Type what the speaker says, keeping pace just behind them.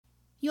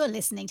You're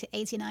listening to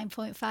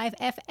 89.5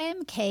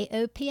 FM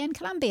KOPN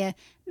Columbia,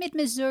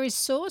 Mid-Missouri's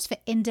source for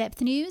in-depth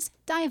news,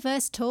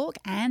 diverse talk,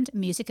 and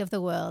music of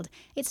the world.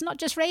 It's not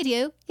just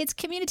radio, it's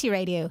community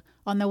radio,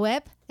 on the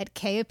web at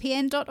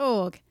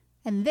kopn.org.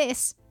 And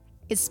this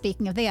is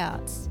Speaking of the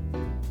Arts.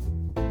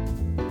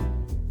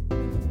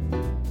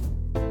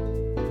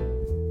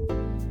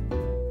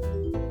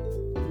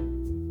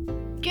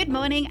 Good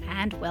morning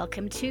and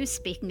welcome to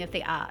Speaking of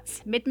the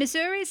Arts,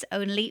 Mid-Missouri's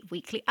only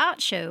weekly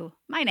art show.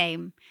 My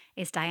name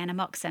is Diana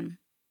Moxon.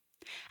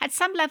 At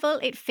some level,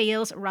 it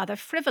feels rather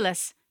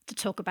frivolous to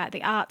talk about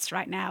the arts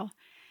right now.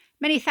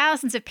 Many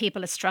thousands of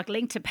people are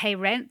struggling to pay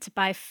rent, to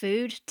buy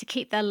food, to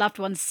keep their loved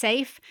ones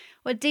safe,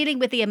 or dealing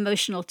with the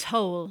emotional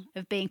toll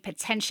of being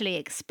potentially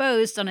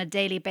exposed on a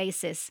daily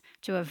basis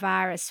to a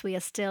virus we are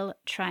still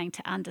trying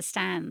to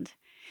understand.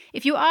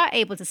 If you are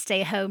able to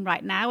stay home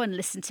right now and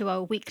listen to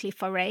our weekly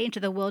foray into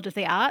the world of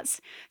the arts,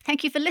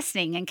 thank you for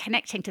listening and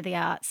connecting to the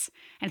arts.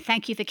 And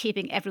thank you for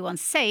keeping everyone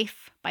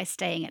safe by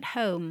staying at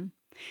home.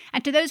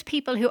 And to those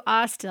people who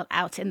are still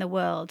out in the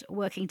world,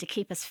 working to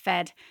keep us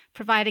fed,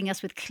 providing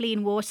us with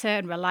clean water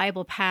and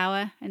reliable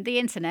power and the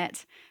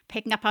internet,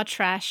 picking up our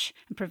trash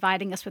and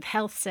providing us with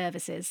health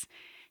services,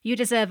 you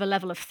deserve a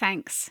level of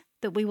thanks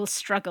that we will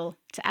struggle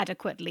to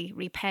adequately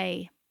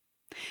repay.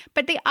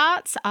 But the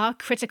arts are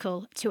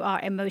critical to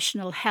our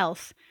emotional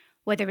health,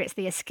 whether it's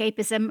the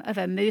escapism of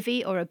a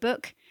movie or a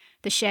book,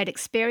 the shared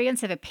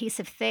experience of a piece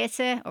of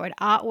theatre or an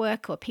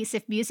artwork or piece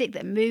of music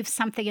that moves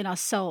something in our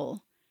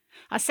soul.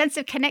 Our sense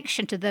of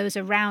connection to those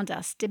around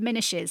us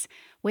diminishes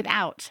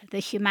without the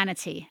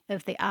humanity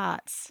of the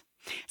arts.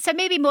 So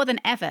maybe more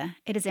than ever,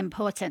 it is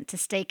important to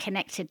stay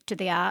connected to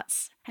the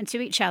arts and to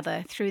each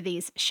other through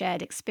these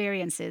shared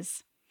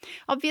experiences.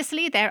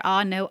 Obviously, there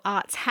are no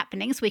arts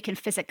happenings we can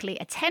physically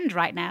attend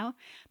right now,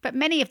 but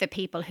many of the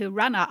people who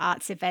run our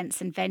arts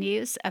events and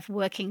venues are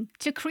working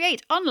to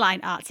create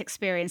online arts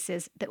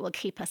experiences that will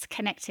keep us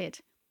connected.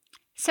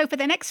 So for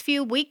the next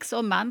few weeks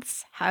or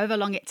months, however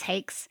long it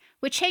takes,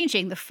 we're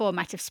changing the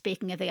format of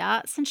Speaking of the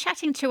Arts and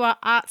chatting to our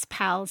arts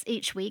pals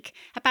each week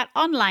about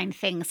online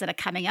things that are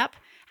coming up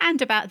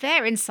and about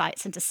their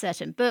insights into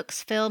certain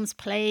books, films,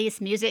 plays,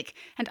 music,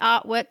 and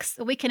artworks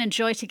that we can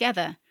enjoy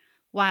together,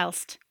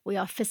 whilst we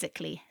are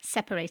physically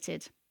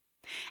separated.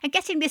 And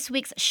getting this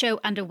week's show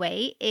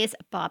underway is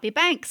Barbie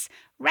Banks,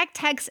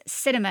 Ragtag's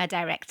cinema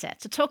director,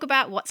 to talk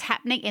about what's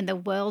happening in the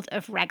world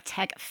of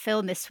ragtag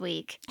film this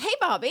week. Hey,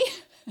 Barbie.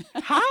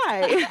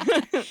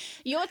 Hi.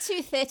 Your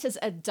two theatres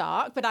are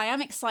dark, but I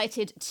am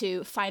excited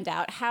to find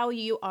out how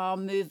you are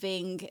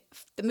moving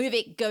the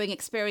movie-going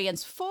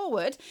experience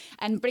forward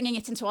and bringing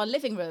it into our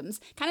living rooms,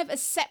 kind of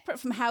as separate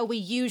from how we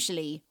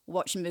usually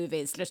watch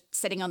movies, just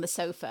sitting on the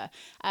sofa.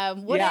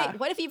 What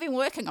have you been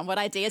working on? What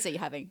ideas are you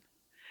having?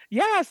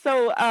 Yeah,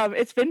 so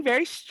it's been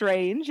very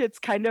strange. It's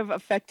kind of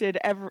affected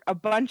a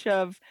bunch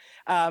of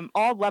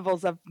all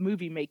levels of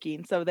movie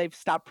making. So they've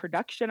stopped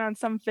production on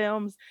some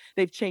films,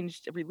 they've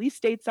changed release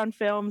dates on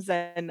films,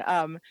 and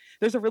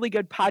there's a really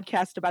good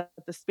podcast about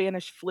the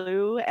Spanish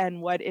flu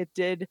and what it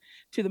did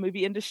to the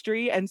movie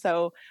industry. And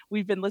so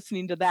we've been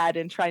listening to that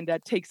and trying to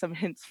take some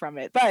hints from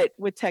it. But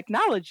with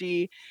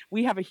technology,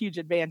 we have a huge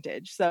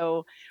advantage.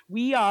 So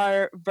we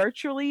are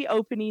virtually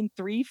opening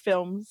 3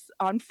 films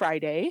on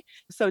Friday.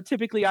 So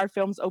typically our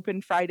films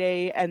open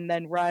Friday and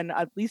then run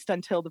at least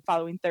until the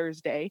following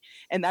Thursday.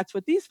 And that's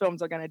what these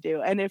films are going to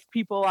do. And if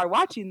people are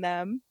watching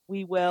them,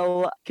 we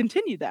will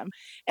continue them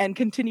and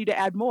continue to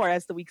add more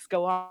as the weeks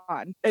go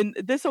on. And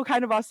this will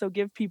kind of also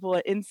give people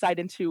an insight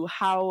into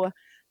how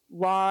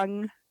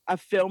long a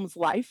film's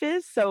life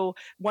is. So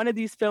one of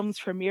these films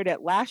premiered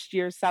at last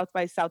year's South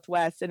by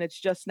Southwest, and it's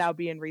just now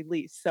being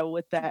released. So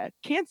with the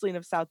canceling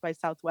of South by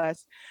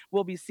Southwest,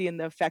 we'll be seeing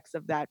the effects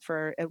of that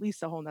for at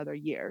least a whole nother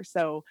year.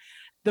 So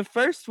the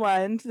first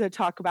one to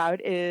talk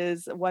about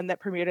is one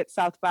that premiered at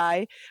South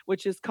by,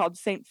 which is called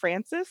St.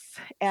 Francis.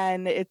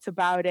 And it's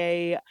about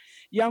a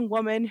young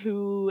woman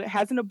who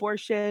has an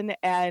abortion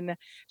and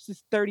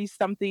she's 30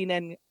 something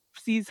and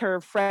sees her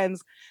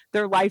friends,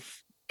 their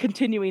life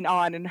continuing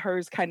on and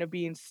hers kind of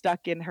being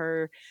stuck in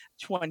her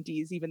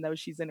 20s even though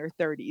she's in her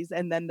 30s,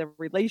 and then the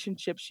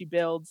relationship she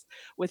builds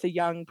with a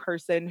young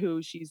person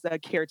who she's a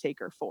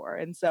caretaker for.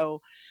 And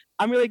so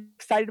I'm really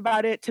excited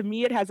about it. To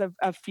me, it has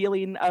a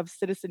feeling of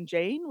Citizen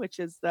Jane, which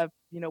is the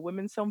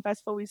women's film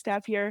festival we used to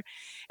have here.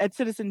 At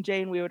Citizen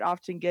Jane, we would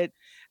often get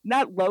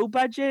not low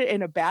budget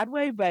in a bad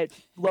way, but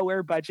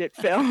lower budget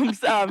films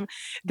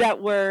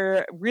that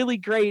were really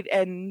great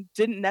and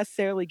didn't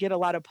necessarily get a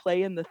lot of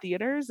play in the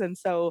theaters. And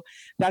so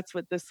that's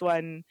what this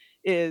one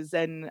is,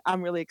 and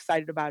I'm really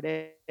excited about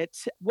it.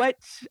 What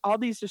all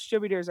these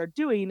distributors are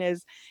doing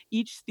is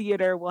each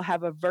theater will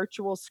have a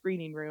virtual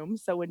screening room.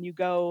 So when you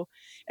go,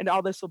 and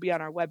all this will be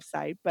on our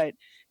website, but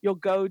you'll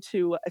go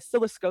to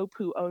Oscilloscope,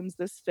 who owns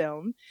this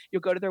film.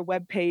 You'll go to their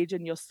webpage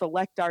and you'll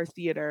select our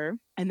theater,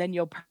 and then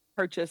you'll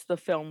purchase the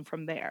film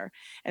from there.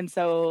 And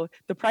so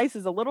the price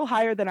is a little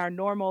higher than our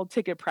normal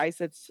ticket price.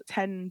 It's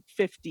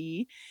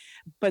 10.50,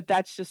 but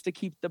that's just to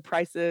keep the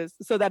prices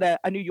so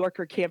that a New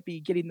Yorker can't be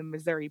getting the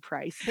Missouri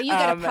price. But you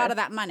get a part of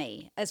that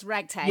money as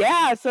Ragtag.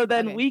 Yeah, so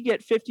then Okay. we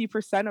get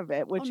 50% of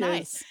it, Oh, which is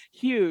nice.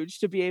 huge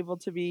to be able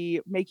to be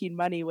making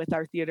money with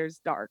our theater's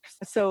darks.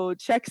 So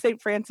check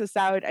St. Francis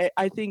out.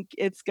 I think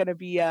it's going to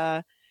be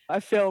a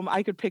film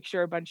I could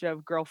picture a bunch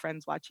of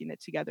girlfriends watching it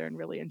together and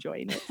really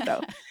enjoying it. So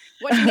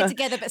Watching it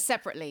together but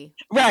separately.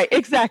 right,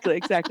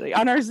 exactly.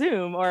 On our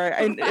Zoom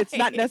and it's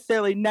not Right.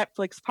 necessarily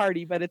Netflix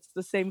party, but it's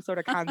the same sort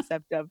of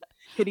concept of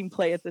hitting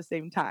play at the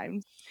same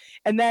time.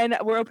 And then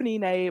we're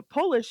opening a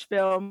Polish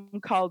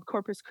film called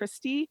Corpus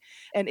Christi,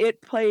 and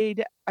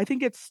I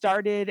think it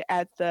started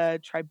at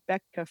the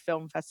Tribeca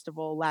Film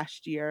Festival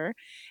last year,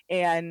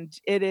 and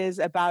it is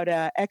about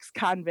a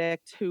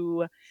ex-convict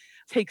who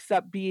takes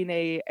up being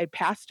a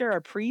pastor,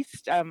 a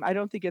priest. I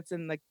don't think it's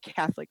in the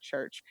Catholic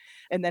Church,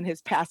 and then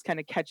his past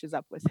kind of catches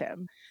up with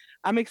him.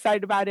 I'm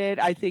excited about it.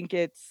 I think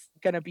it's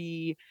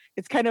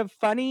kind of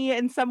funny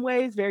in some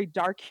ways, very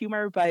dark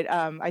humor, but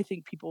I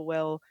think people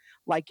will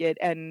like it.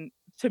 And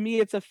to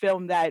me, it's a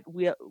film that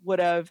we would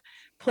have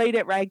played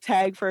at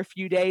Ragtag for a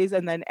few days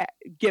and then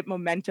get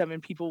momentum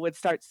and people would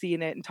start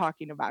seeing it and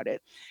talking about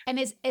it. And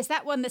is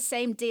that one the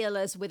same deal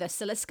as with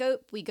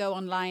Oscilloscope? We go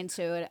online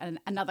to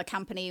another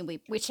company and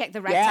we check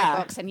the Ragtag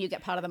box and you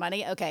get part of the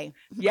money? Okay.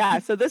 Yeah,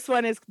 so this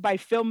one is by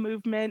Film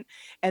Movement,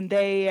 and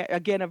they,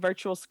 again, a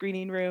virtual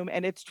screening room,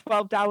 and it's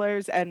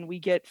 $12 and we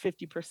get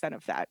 50%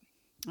 of that.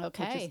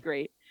 Okay. Which is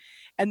great.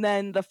 And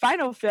then the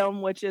final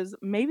film, which is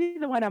maybe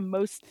the one I'm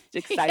most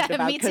excited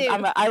about because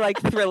I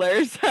like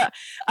thrillers,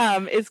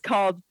 is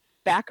called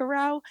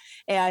Bacurau,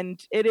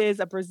 and it is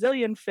a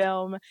Brazilian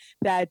film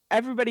that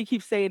everybody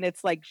keeps saying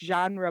it's like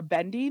genre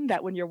bending,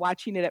 that when you're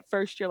watching it at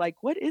first you're like,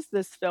 what is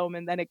this film?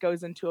 And then it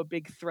goes into a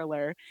big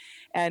thriller.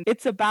 And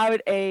it's about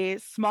a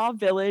small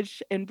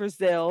village in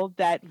Brazil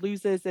that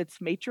loses its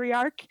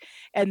matriarch,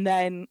 and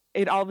then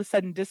it all of a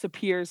sudden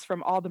disappears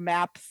from all the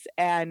maps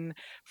and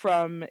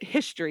from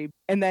history,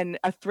 and then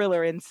a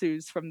thriller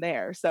ensues from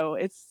there. So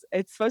it's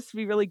supposed to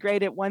be really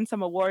great. It won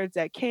some awards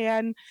at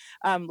Cannes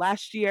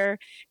last year.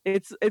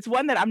 It's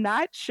one that I'm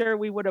not sure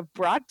we would have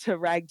brought to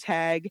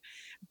Ragtag,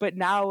 but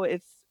now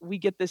we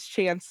get this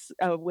chance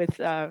with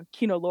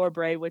Kino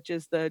Lorbre, which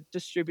is the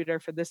distributor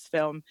for this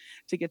film,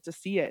 to get to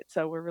see it.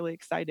 So we're really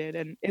excited.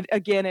 And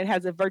it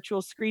has a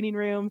virtual screening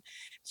room.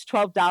 It's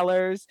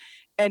 $12.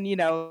 And,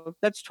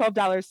 that's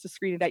 $12 to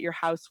screen it at your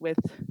house with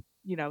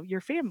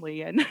your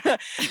family. And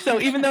so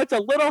even though it's a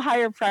little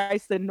higher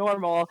price than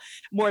normal,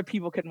 more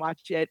people can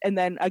watch it. And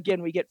then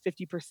again, we get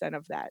 50%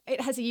 of that. It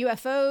has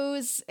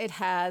UFOs, it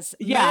has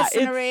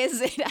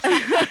mercenaries.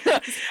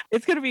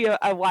 It's going to be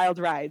a wild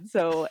ride.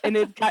 So, and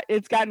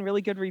it's gotten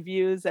really good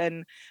reviews,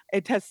 and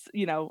it has,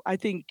 I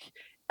think,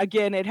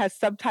 again, it has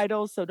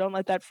subtitles, so don't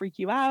let that freak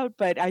you out,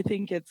 but I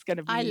think it's going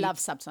to be. I love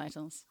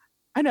subtitles.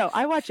 I know.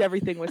 I watch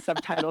everything with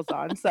subtitles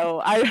on,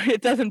 so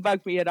it doesn't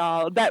bug me at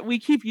all. That we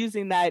keep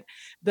using that.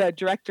 The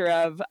director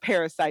of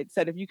Parasite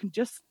said, if you can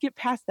just get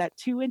past that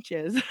 2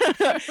 inches,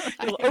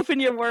 it'll open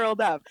your world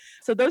up.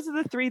 So those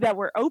are the 3 that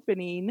we're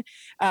opening,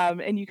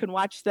 and you can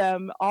watch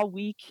them all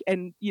week.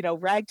 And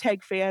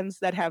Ragtag fans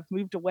that have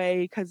moved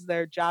away because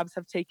their jobs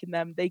have taken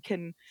them, they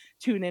can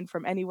tune in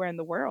from anywhere in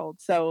the world.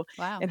 So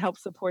and help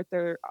support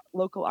their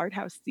local art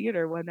house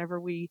theater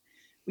whenever we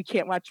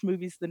can't watch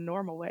movies the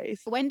normal ways.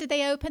 When did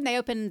they open? They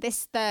open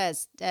this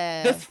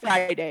Thursday. This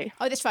Friday.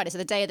 Oh, this Friday. So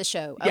the day of the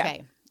show. Yeah.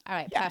 Okay. All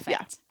right. Perfect.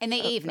 Yeah. In the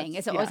evening.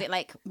 Or is it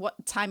like,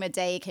 what time of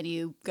day can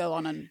you go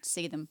on and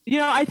see them?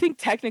 I think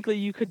technically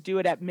you could do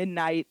it at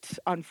midnight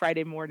on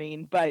Friday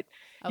morning, but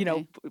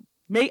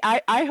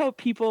I hope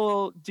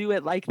people do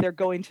it like they're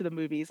going to the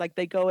movies. Like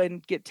they go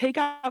and get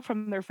takeout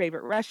from their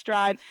favorite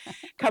restaurant,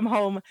 come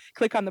home,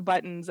 click on the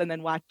buttons, and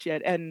then watch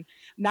it, and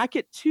not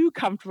get too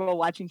comfortable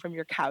watching from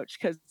your couch,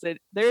 because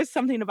there is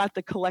something about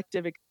the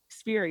collective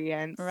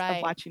experience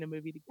of watching a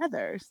movie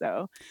together.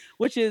 So,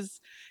 which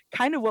is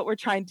kind of what we're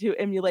trying to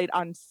emulate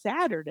on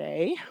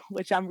Saturday,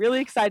 which I'm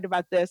really excited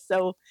about this.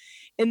 So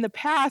in the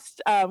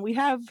past, we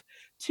have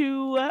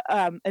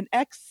an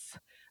ex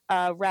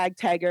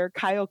ragtagger,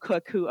 Kyle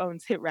Cook, who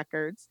owns Hit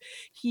Records.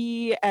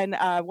 He and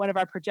one of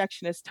our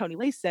projectionists, Tony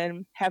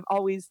Layson, have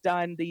always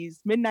done these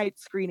midnight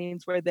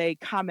screenings where they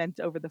comment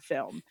over the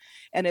film.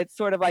 And it's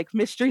sort of like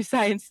Mystery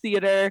Science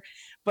Theater,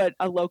 but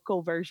a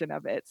local version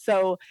of it.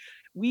 So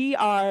we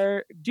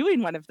are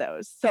doing one of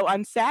those. So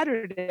on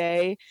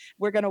Saturday,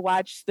 we're going to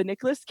watch the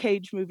Nicolas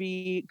Cage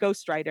movie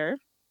Ghost Rider.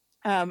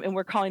 And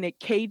we're calling it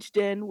Caged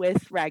In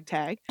with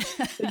Ragtag.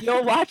 So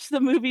you'll watch the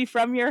movie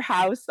from your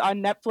house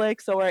on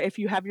Netflix, or if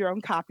you have your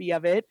own copy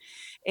of it,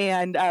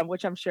 and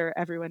which I'm sure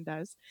everyone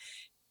does.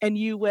 And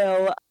you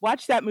will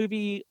watch that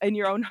movie in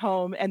your own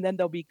home, and then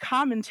there'll be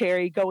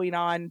commentary going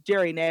on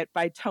during it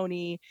by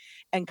Tony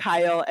and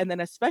Kyle, and then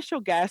a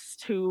special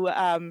guest who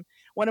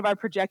one one of our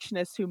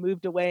projectionists who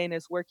moved away and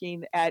is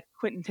working at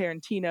Quentin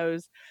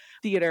Tarantino's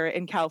theater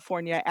in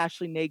California,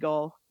 Ashley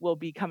Nagel, will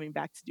be coming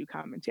back to do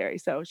commentary.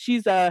 So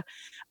she's a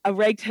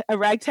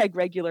ragtag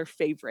regular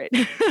favorite.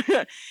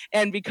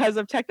 And because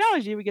of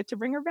technology, we get to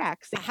bring her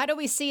back. So, how do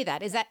we see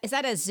that? Is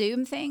that a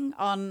Zoom thing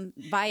on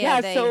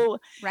via the so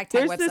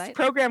Ragtag there's website? this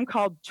program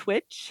called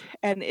Twitch,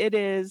 and it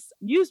is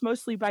used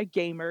mostly by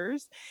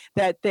gamers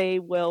that they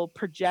will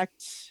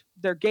project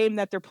their game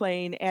that they're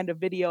playing and a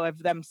video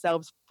of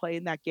themselves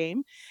playing that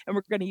game. And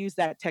we're going to use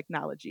that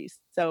technology.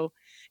 So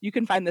you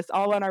can find this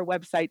all on our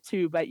website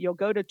too, but you'll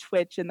go to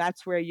Twitch and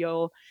that's where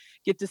you'll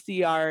get to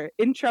see our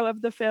intro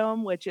of the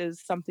film, which is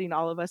something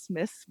all of us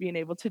miss being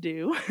able to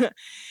do.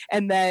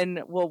 And then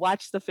we'll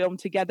watch the film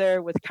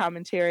together with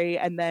commentary,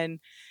 and then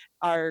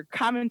our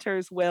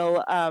commenters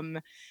will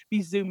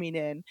be zooming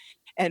in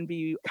and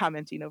be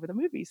commenting over the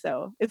movie.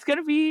 So it's going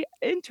to be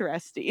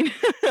interesting.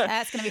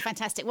 That's going to be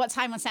fantastic. What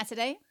time on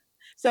Saturday?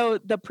 So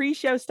the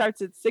pre-show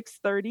starts at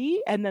 6:30,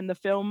 and then the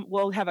film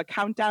will have a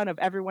countdown of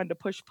everyone to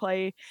push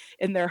play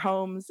in their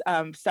homes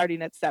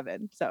starting at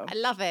 7. So I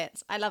love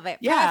it.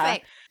 Yeah.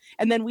 Perfect.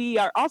 And then we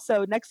are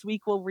also, next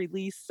week, we'll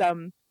release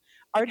some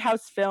art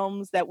house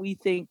films that we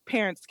think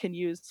parents can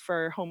use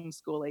for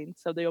homeschooling.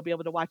 So they'll be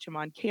able to watch them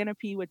on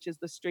Canopy, which is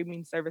the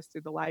streaming service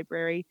through the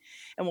library.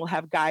 And we'll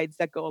have guides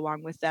that go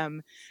along with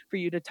them for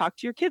you to talk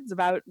to your kids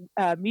about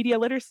media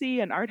literacy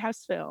and art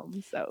house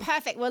films. So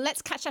perfect. Well,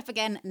 let's catch up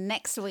again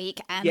next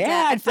week and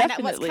find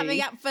out what's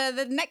coming up for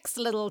the next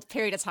little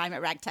period of time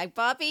at Ragtag.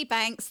 Barbie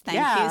Banks, thank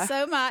you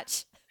so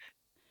much.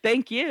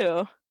 Thank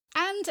you.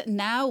 And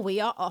now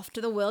we are off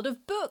to the world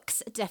of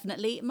books,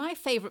 definitely my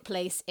favourite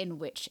place in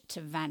which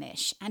to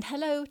vanish. And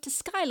hello to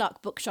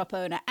Skylark bookshop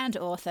owner and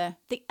author,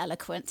 the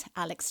eloquent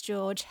Alex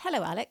George.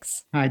 Hello,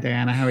 Alex. Hi,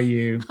 Diana. How are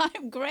you?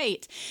 I'm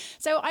great.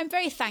 So I'm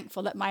very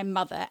thankful that my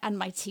mother and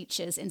my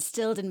teachers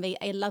instilled in me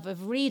a love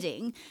of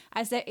reading,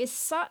 as there is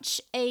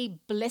such a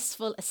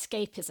blissful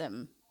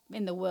escapism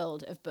in the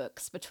world of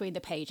books between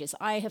the pages.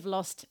 I have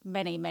lost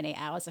many, many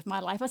hours of my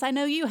life, as I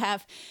know you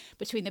have,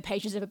 between the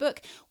pages of a book.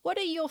 What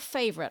are your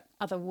favourite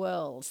other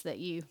worlds that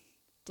you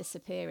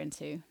disappear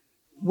into?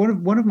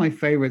 One of my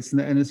favorites,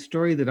 and a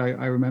story that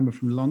I remember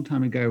from a long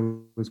time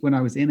ago, was when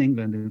I was in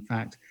England, in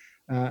fact,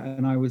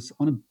 and I was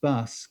on a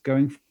bus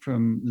going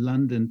from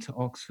London to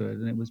Oxford,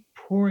 and it was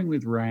pouring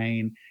with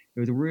rain.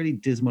 It was a really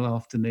dismal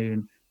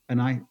afternoon,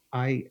 and I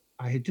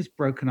had just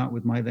broken up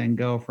with my then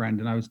girlfriend,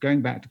 and I was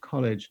going back to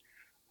college.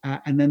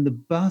 And then the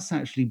bus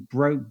actually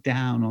broke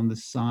down on the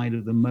side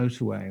of the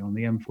motorway on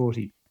the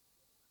M40.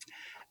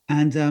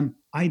 And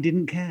I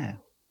didn't care.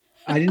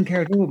 I didn't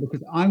care at all,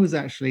 because I was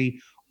actually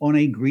on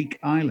a Greek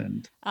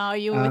island. Oh,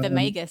 you were with the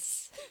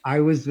Magus. I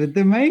was with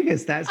the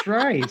Magus, that's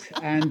right.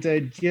 And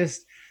it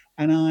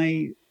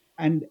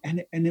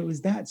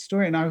was that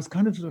story. And I was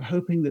kind of sort of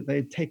hoping that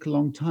they'd take a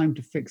long time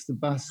to fix the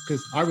bus,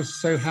 because I was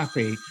so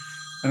happy.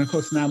 And of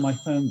course, now my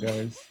phone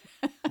goes.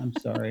 I'm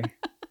sorry.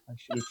 I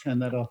should have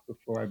turned that off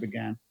before I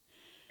began.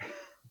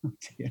 Oh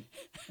dear.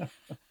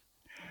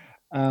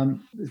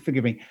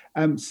 Forgive me.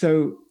 And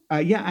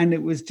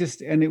it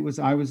was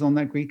I was on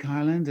that Greek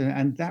island,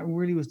 and that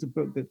really was the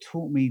book that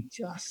taught me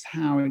just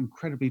how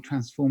incredibly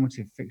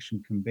transformative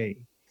fiction can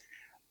be.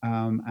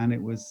 And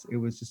it was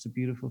just a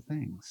beautiful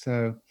thing.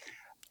 So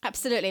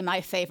absolutely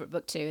my favorite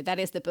book too. That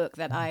is the book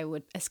that I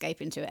would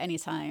escape into at any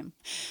time.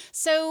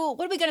 So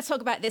what are we going to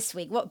talk about this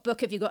week? What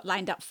book have you got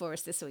lined up for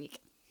us this week?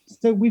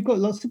 So we've got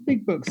lots of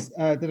big books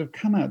that have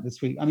come out this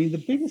week. I mean,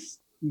 the biggest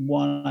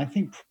one, I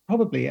think,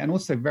 probably, and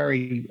also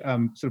very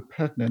sort of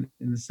pertinent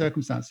in the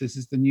circumstances,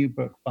 is the new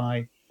book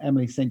by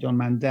Emily St. John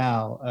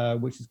Mandel,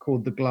 which is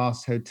called The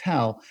Glass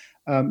Hotel.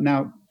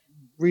 Now,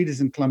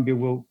 readers in Columbia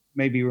will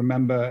maybe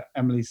remember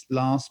Emily's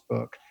last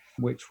book,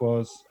 which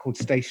was called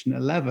Station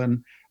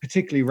 11,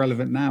 particularly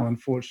relevant now,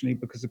 unfortunately,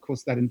 because, of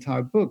course, that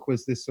entire book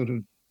was this sort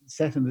of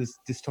set in this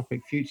dystopic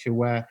future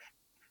where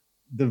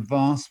the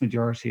vast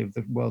majority of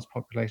the world's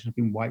population have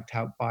been wiped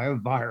out by a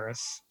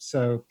virus.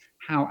 So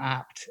how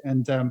apt.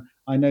 And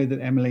I know that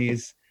Emily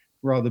is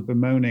rather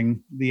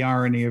bemoaning the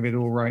irony of it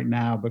all right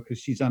now, because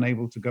she's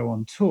unable to go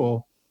on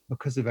tour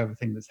because of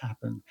everything that's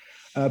happened.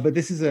 But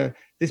this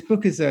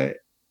book is a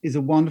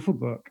wonderful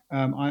book.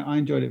 I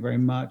enjoyed it very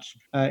much.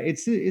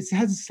 It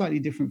has a slightly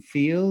different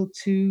feel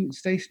to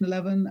Station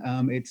 11.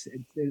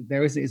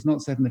 It's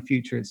not set in the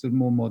future. It's sort of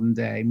more modern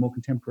day, more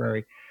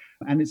contemporary.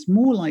 And it's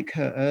more like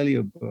her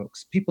earlier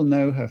books. People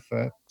know her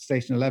for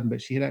Station 11,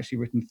 but she had actually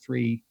written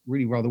 3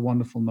 really rather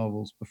wonderful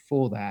novels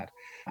before that.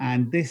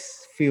 And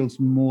this feels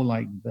more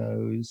like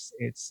those.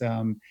 It's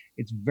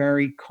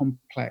very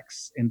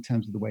complex in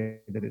terms of the way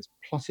that it's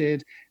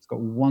plotted. It's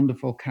got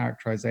wonderful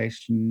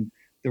characterization.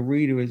 The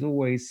reader is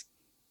always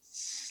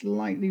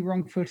slightly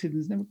wrong-footed and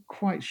is never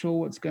quite sure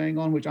what's going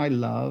on, which I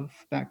love,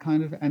 that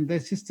kind of. And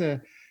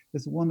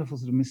there's a wonderful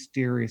sort of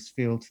mysterious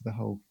feel to the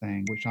whole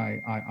thing, which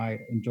I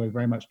enjoy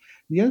very much.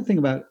 The other thing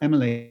about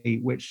Emily,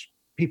 which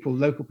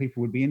local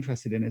people would be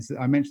interested in, is that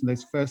I mentioned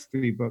those first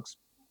 3 books.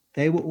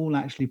 They were all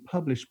actually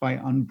published by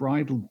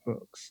Unbridled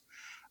Books,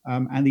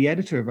 And the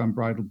editor of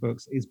Unbridled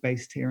Books is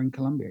based here in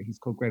Columbia. He's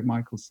called Greg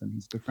Michelson.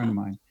 He's a good friend of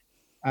mine.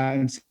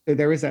 And so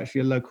there is actually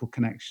a local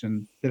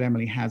connection that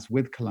Emily has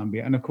with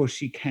Columbia. And of course,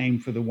 she came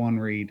for the one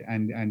read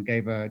and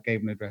gave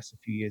an address a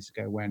few years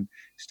ago when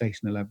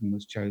Station 11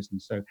 was chosen.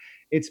 So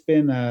it's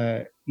been,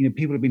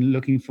 people have been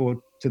looking forward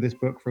to this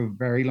book for a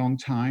very long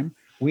time.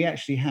 We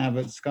actually have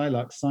at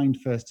Skylark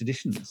signed first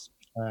editions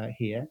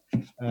here.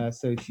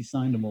 So she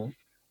signed them all.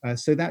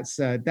 So that's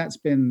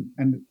been,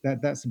 and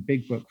that's a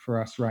big book for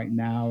us right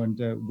now.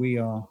 And we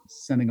are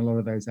sending a lot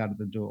of those out of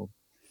the door.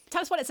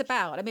 Tell us what it's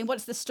about. I mean,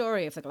 what's the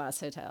story of the Glass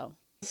Hotel?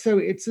 So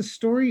it's a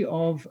story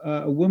of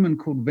a woman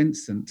called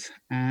Vincent,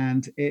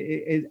 and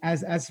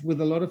as with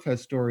a lot of her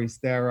stories,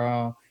 there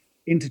are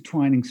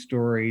intertwining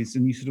stories,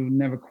 and you sort of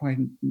never quite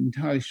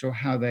entirely sure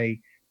how they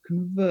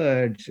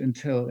converge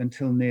until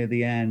near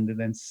the end, and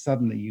then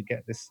suddenly you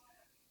get this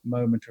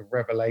moment of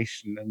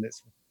revelation, and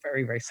it's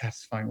very, very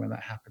satisfying when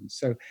that happens.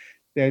 So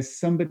there's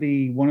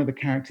one of the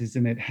characters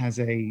in it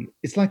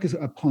it's like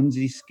a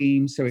Ponzi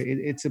scheme. So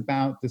it's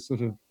about the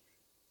sort of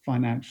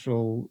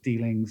financial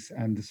dealings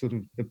and the sort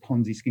of the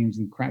Ponzi schemes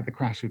and the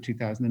crash of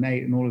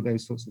 2008 and all of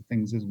those sorts of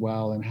things as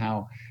well, and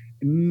how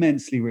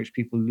immensely rich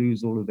people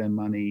lose all of their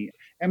money.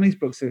 Emily's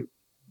books are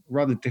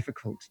rather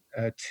difficult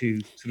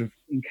to sort of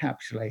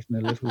encapsulate in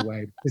a little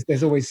way because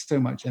there's always so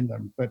much in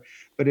them. But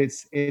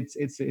it's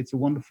a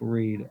wonderful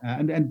read,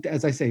 and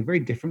as I say, very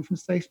different from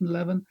Station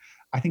 11.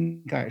 I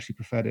think I actually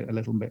preferred it a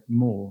little bit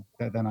more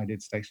than I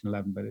did Station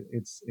 11, but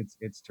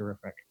it's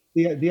terrific.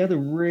 The other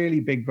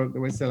really big book that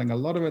we're selling a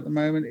lot of at the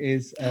moment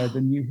is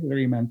the new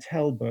Hilary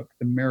Mantel book,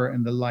 The Mirror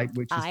and the Light,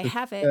 which is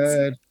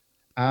third.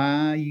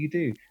 You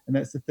do. And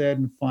that's the third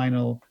and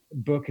final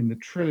book in the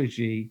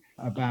trilogy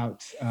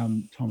about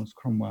Thomas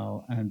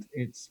Cromwell, and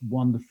it's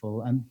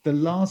wonderful. And the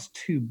last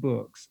two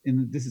books,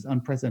 this is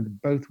unprecedented,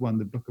 both won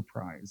the Booker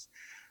Prize.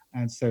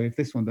 And so if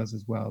this one does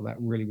as well, that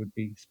really would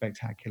be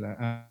spectacular.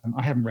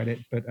 I haven't read it,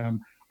 but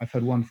I've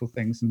heard wonderful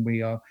things, and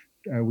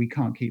we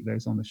can't keep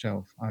those on the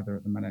shelf either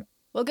at the minute.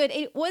 Well, good.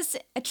 It was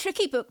a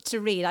tricky book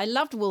to read. I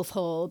loved Wolf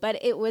Hall, but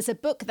it was a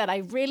book that I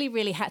really,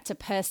 really had to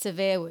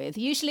persevere with.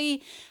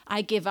 Usually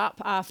I give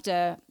up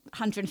after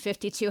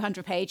 150,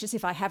 200 pages.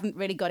 If I haven't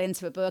really got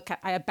into a book,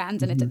 I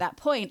abandon it at that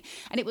point.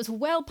 And it was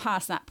well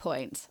past that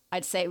point.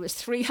 I'd say it was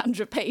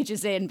 300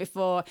 pages in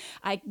before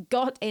I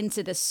got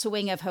into the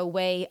swing of her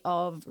way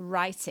of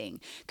writing,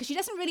 because she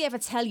doesn't really ever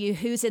tell you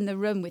who's in the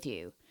room with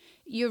you.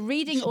 You're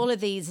reading all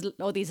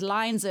these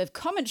lines of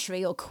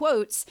commentary or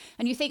quotes,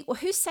 and you think, well,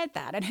 who said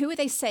that? And who are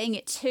they saying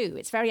it to?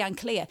 It's very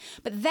unclear.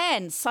 But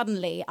then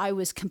suddenly I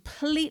was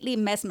completely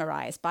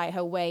mesmerized by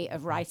her way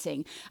of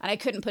writing, and I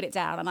couldn't put it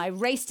down. And I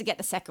raced to get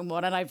the second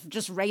one, and I've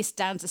just raced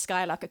down to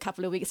Skylark a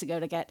couple of weeks ago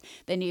to get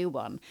the new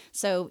one.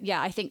 So,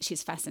 yeah, I think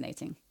she's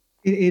fascinating.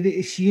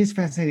 She is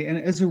fascinating.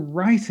 And as a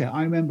writer,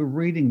 I remember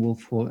reading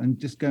Wolf Hall and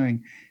just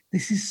going,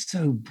 this is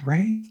so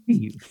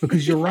brave,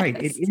 because you're right.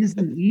 It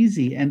isn't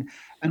easy. And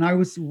I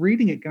was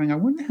reading it going, I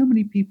wonder how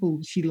many people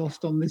she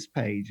lost on this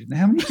page and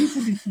how many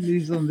people did she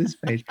lose on this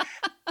page.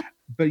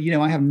 But,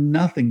 I have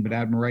nothing but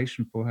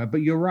admiration for her.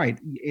 But you're right.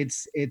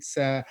 It's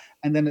and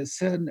then at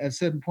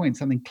certain point,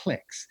 something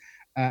clicks.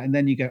 And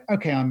then you go,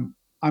 okay,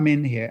 I'm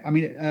in here. I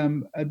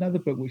mean, another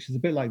book which is a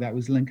bit like that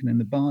was Lincoln in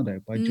the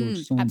Bardo by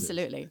George Saunders.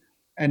 Absolutely.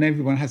 And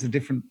everyone has a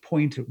different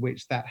point at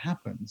which that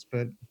happens.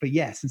 But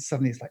yes, and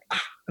suddenly it's like,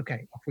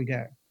 okay, off we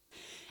go.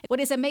 What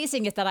is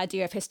amazing is that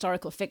idea of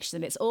historical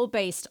fiction. It's all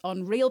based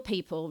on real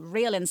people,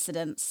 real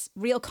incidents,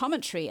 real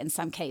commentary in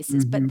some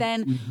cases. But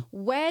then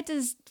where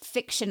does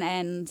fiction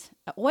end?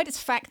 Where does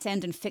fact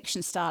end and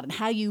fiction start? And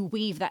how you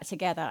weave that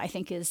together, I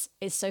think, is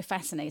so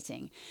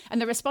fascinating. And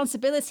the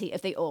responsibility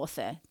of the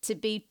author to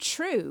be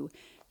true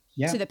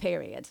to the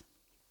period.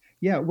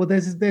 Yeah, well,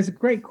 there's a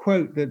great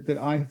quote that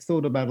I've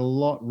thought about a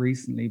lot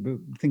recently, but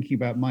thinking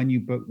about my new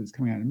book that's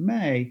coming out in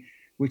May,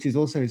 which is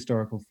also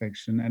historical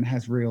fiction and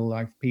has real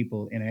life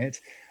people in it.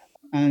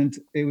 And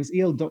it was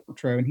E.L.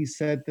 Doctorow, and he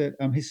said that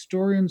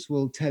historians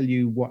will tell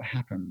you what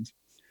happened,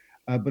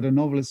 but a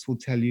novelist will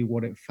tell you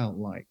what it felt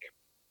like,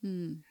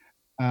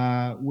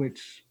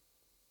 which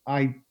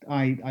I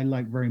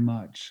like very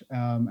much.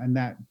 And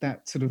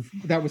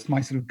that was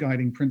my sort of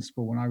guiding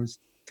principle when I was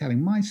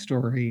telling my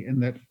story, in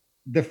that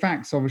the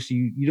facts,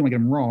 obviously, you don't want to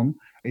get them wrong.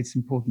 It's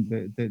important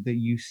that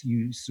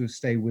you sort of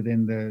stay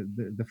within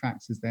the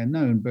facts as they're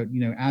known. But,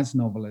 as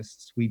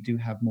novelists, we do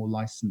have more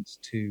license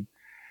to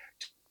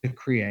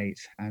create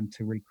and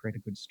to recreate a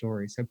good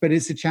story. So, but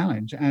it's a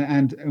challenge.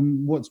 And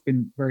what's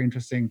been very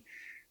interesting,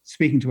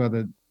 speaking to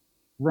other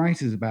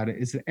writers about it,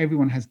 is that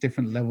everyone has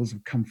different levels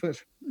of comfort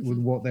with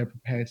what they're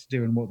prepared to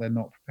do and what they're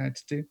not prepared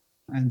to do.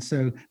 And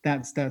so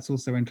that's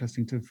also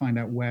interesting to find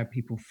out where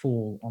people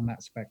fall on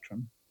that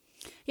spectrum.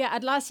 Yeah,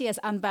 at last year's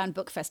Unbound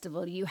Book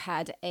Festival, you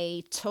had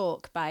a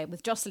talk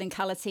with Jocelyn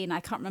Cullity, and I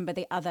can't remember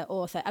the other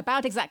author,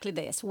 about exactly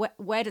this.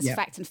 Where does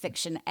fact and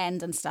fiction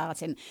end and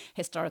start in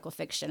historical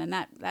fiction? And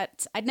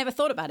that I'd never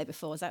thought about it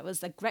before. So that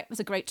was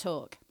a great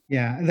talk.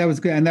 Yeah, that was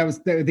good. And that was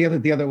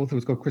the other author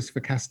was called Christopher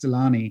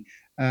Castellani,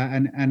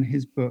 and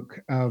his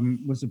book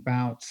was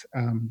about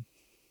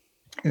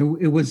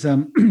it was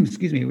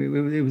excuse me,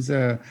 it was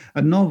a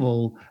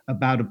novel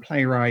about a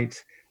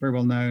playwright very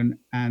well known,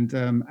 and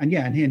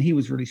yeah, and he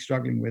was really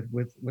struggling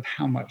with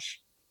how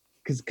much,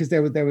 because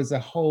there was a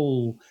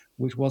hole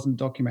which wasn't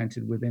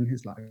documented within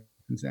his life,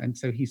 and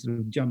so he sort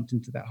of jumped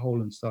into that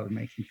hole and started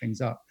making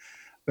things up.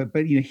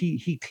 But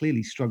he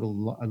clearly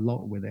struggled a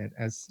lot with it,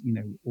 as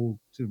all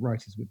sort of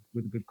writers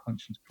with a good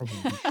conscience probably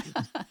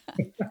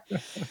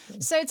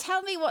should. So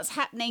tell me what's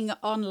happening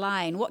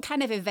online. What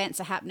kind of events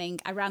are happening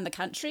around the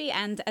country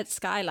and at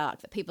Skylark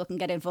that people can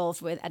get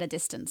involved with at a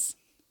distance?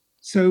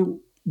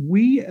 So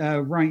we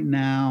right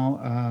now,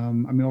 I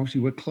mean, obviously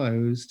we're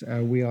closed.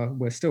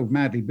 We're still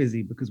madly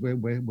busy because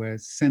we're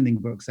sending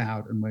books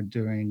out and we're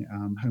doing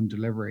home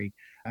delivery,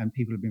 and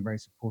people have been very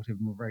supportive,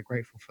 and we're very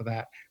grateful for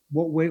that.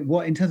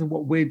 What in terms of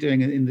what we're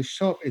doing in the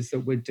shop is that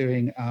we're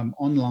doing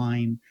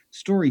online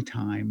story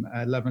time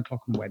at 11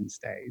 o'clock on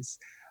Wednesdays,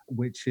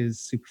 which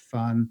is super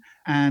fun.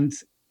 And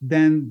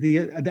then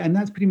and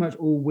that's pretty much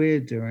all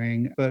we're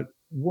doing. But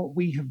what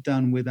we have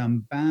done with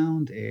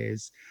Unbound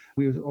is,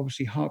 we were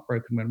obviously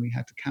heartbroken when we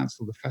had to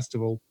cancel the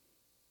festival,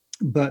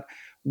 but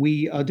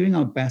we are doing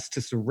our best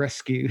to sort of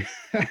rescue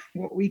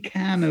what we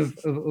can of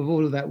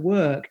all of that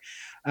work.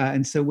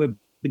 And so we're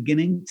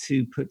beginning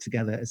to put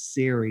together a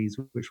series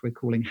which we're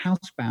calling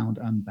Housebound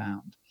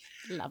Unbound.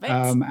 Love it.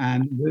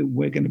 And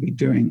we're going to be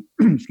doing,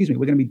 excuse me,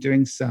 we're going to be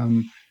doing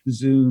some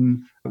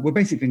Zoom. We're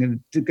basically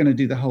going to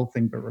do the whole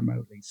thing, but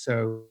remotely.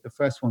 So the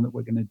first one that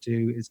we're going to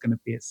do is going to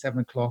be at 7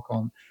 o'clock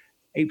on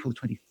April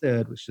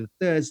 23rd, which is a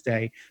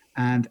Thursday,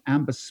 and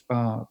Amber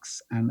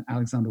Sparks and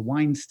Alexander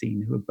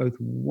Weinstein, who are both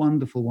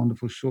wonderful,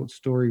 wonderful short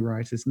story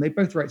writers, and they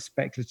both write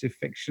speculative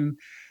fiction.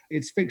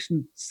 It's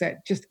fiction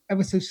set just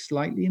ever so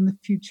slightly in the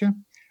future,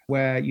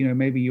 where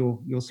maybe your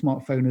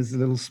smartphone is a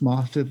little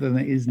smarter than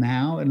it is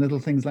now, and little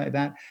things like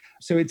that.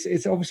 So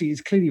it's obviously,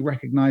 it's clearly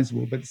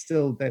recognizable, but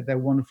still they're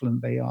wonderful,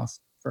 and they ask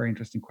very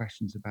interesting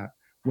questions about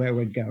where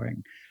we're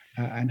going.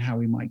 And how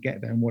we might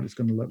get there, and what it's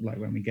going to look like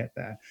when we get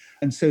there.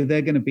 And so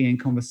they're going to be in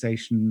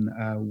conversation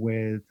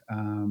with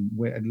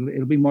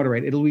it'll be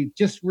moderated. It'll be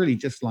just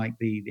like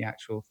the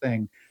actual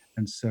thing.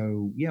 And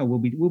so yeah, we'll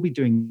be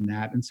doing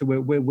that. And so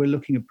we're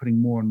looking at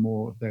putting more and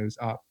more of those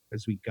up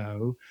as we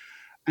go.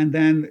 And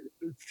then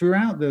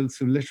throughout the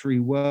sort of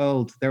literary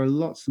world, there are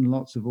lots and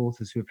lots of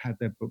authors who have had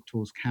their book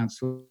tours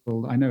cancelled.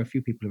 I know a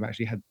few people have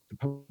actually had the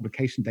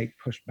publication date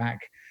pushed back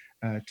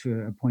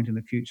to a point in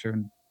the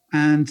future.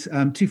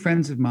 And two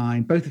friends of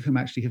mine, both of whom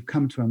actually have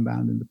come to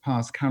Unbound in the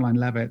past, Caroline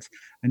Levitt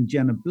and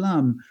Jenna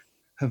Blum,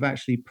 have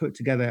actually put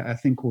together a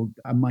thing called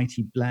A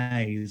Mighty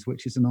Blaze,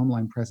 which is an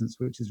online presence,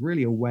 which is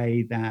really a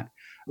way that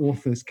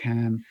authors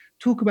can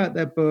talk about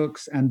their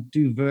books and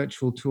do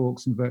virtual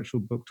talks and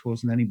virtual book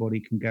tours, and anybody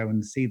can go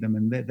and see them.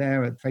 And they're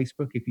there at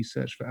Facebook. If you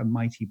search for A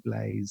Mighty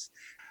Blaze,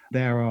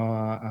 there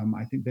are,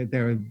 I think that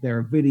there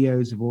are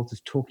videos of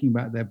authors talking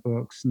about their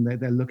books, and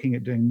they're looking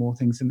at doing more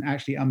things. And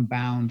actually,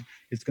 Unbound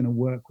is going to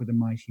work with A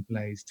Mighty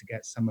Blaze to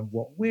get some of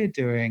what we're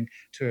doing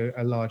to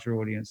a larger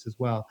audience as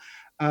well.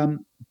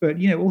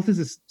 But authors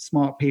are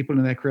smart people,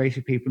 and they're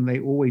creative people, and they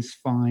always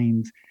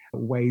find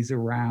ways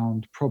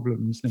around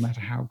problems, no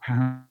matter how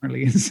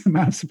apparently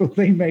insurmountable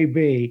they may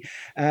be.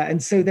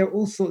 And so there are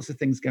all sorts of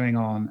things going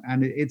on,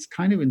 and it's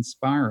kind of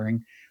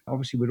inspiring.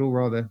 Obviously, we'd all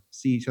rather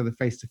see each other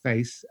face to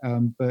face,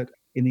 but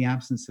in the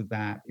absence of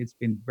that, it's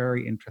been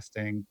very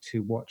interesting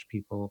to watch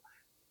people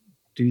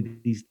do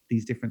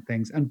these different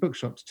things, and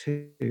bookshops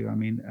too. I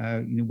mean,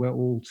 we're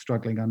all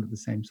struggling under the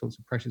same sorts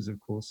of pressures, of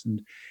course,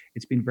 and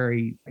it's been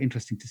very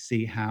interesting to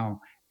see how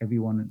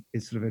everyone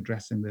is sort of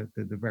addressing the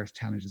various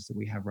challenges that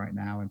we have right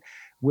now, and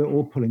we're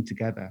all pulling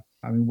together.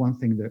 I mean, one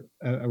thing that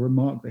a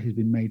remark that has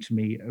been made to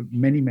me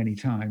many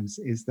times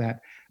is that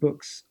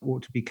books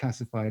ought to be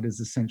classified as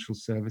essential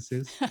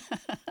services.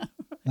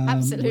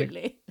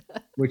 Absolutely.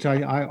 Which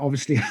I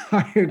obviously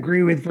I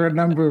agree with for a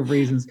number of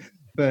reasons.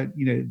 But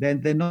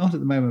they're not at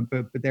the moment.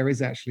 But there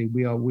is actually,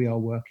 we are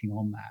working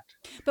on that.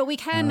 But we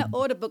can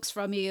order books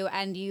from you,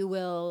 and you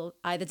will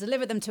either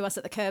deliver them to us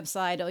at the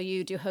curbside, or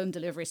you do home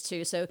deliveries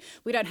too. So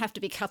we don't have to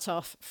be cut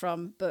off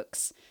from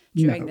books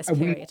during this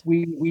period.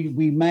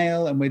 We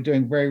mail, and we're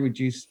doing very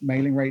reduced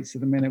mailing rates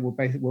at the minute.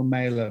 We'll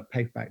mail a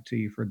paperback to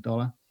you for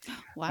 $1.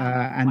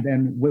 Wow. And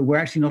then we're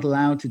actually not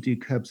allowed to do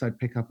curbside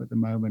pickup at the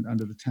moment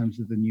under the terms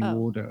of the new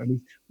order. At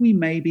least we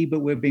may be,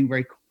 but we're being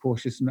very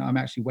cautious. And I'm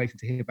actually waiting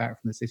to hear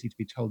back from the city to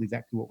be told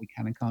exactly what we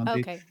can and can't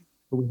do.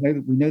 But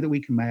we know that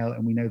we can mail,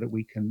 and we know that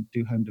we can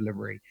do home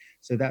delivery.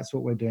 So that's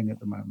what we're doing at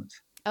the moment.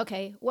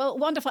 Okay. Well,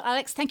 wonderful,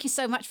 Alex. Thank you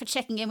so much for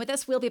checking in with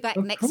us. We'll be back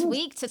next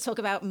week to talk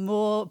about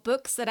more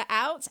books that are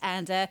out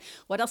and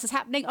what else is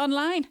happening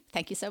online.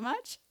 Thank you so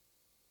much.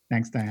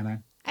 Thanks,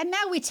 Diana. And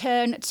now we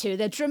turn to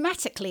the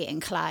dramatically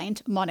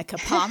inclined Monica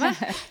Palmer,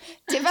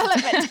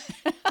 development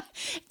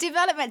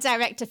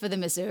director for the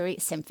Missouri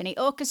Symphony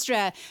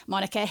Orchestra.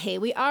 Monica, here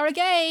we are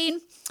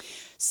again.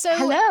 So,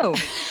 hello.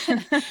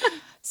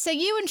 So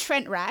you and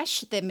Trent Rash,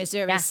 the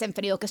Missouri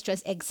Symphony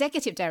Orchestra's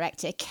executive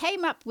director,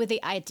 came up with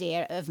the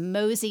idea of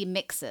Mosey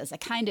Mixers, a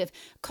kind of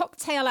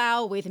cocktail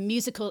hour with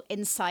musical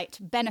insight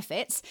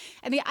benefits.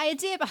 And the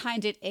idea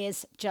behind it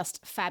is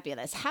just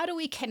fabulous. How do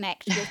we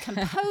connect with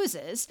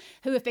composers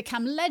who have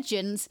become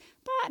legends,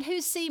 but who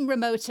seem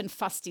remote and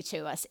fusty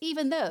to us,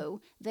 even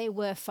though they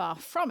were far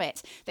from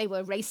it? They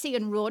were racy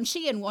and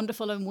raunchy and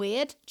wonderful and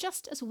weird,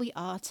 just as we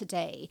are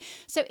today.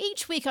 So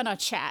each week on our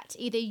chat,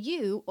 either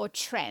you or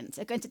Trent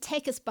are going to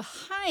take us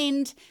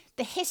behind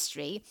the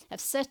history of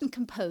certain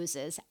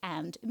composers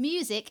and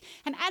music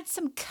and add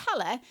some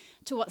colour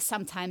to what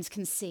sometimes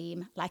can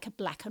seem like a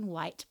black and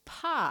white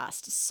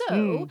past.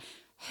 So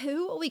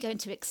who are we going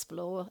to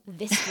explore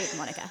this week,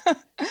 Monica?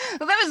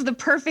 Well, that was the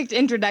perfect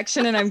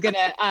introduction, and I'm going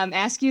to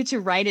ask you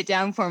to write it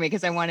down for me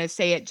because I want to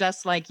say it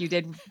just like you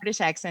did, British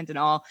accent and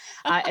all,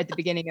 at the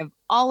beginning of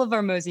all of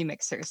our Mosey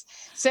Mixers.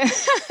 So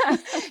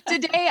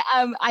today,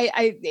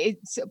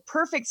 it's a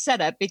perfect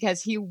setup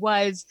because he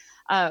was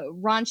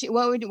raunchy.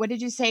 What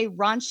did you say?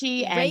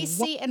 Raunchy and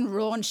racy and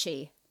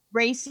raunchy.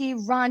 Racy,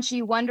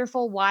 raunchy,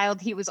 wonderful,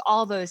 wild. He was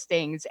all those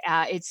things.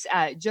 It's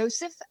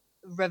Joseph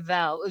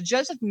Ravel,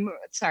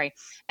 sorry.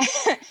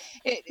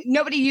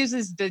 Nobody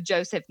uses the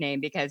Joseph name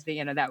because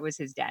that was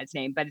his dad's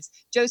name, but it's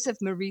Joseph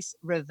Maurice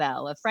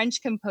Ravel, a French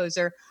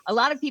composer. A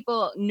lot of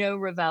people know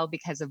Ravel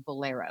because of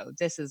Bolero.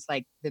 This is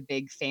like the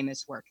big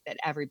famous work that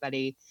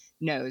everybody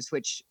knows,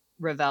 which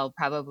Ravel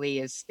probably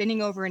is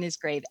spinning over in his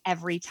grave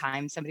every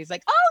time somebody's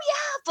like, oh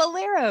yeah,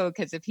 Bolero,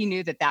 because if he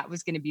knew that that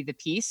was going to be the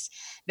piece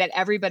that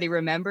everybody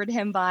remembered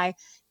him by,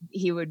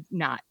 he would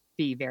not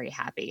be very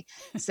happy.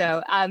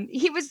 So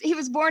he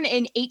was born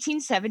in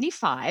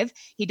 1875.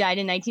 He died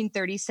in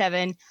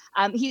 1937.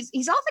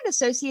 He's often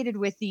associated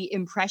with the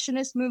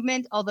Impressionist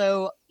movement,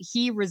 although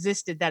he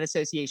resisted that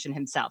association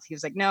himself. He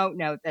was like,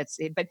 no, that's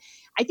it. But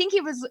I think he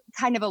was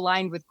kind of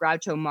aligned with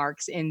Groucho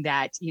Marx in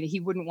that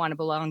he wouldn't want to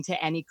belong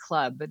to any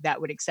club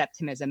that would accept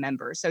him as a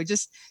member. So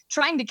just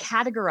trying to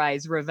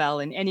categorize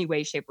Ravel in any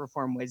way, shape, or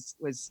form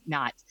was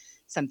not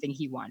something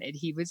he wanted.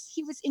 He was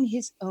in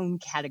his own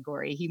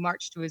category. He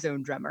marched to his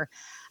own drummer.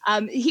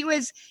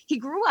 He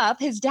grew up,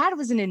 his dad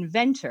was an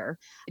inventor,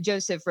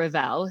 Joseph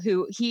Ravel,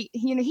 who he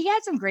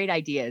had some great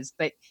ideas,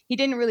 but he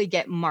didn't really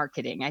get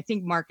marketing. I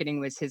think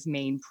marketing was his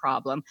main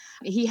problem.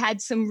 He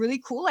had some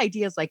really cool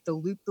ideas like the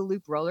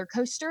Loop roller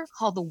coaster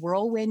called the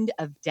Whirlwind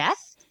of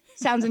Death.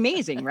 Sounds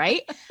amazing,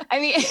 right? I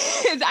mean,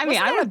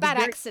 I was a bad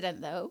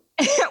accident though.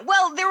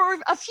 Well, there were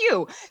a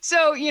few.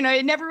 So,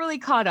 it never really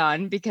caught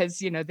on because,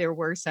 there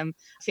were some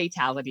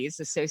fatalities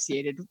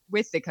associated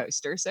with the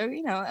coaster. So,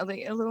 a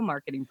little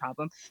marketing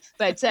problem.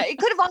 But it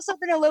could have also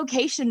been a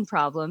location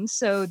problem.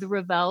 So the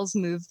Ravels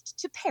moved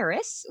to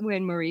Paris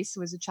when Maurice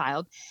was a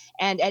child.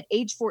 And at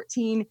age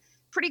 14,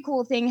 pretty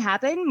cool thing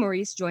happened.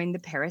 Maurice joined the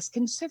Paris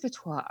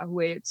Conservatoire,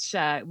 which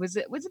was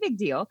a big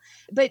deal.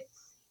 But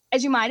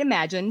as you might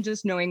imagine,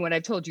 just knowing what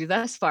I've told you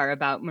thus far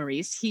about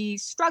Maurice, he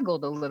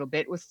struggled a little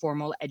bit with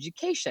formal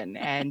education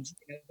and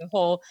the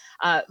whole,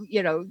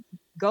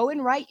 go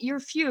and write your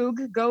fugue,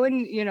 go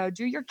and,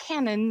 do your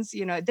canons.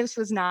 This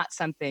was not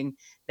something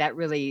that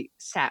really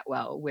sat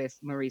well with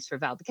Maurice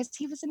Ravel because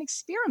he was an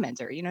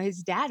experimenter.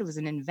 His dad was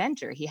an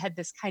inventor. He had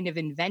this kind of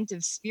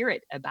inventive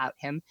spirit about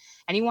him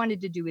and he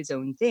wanted to do his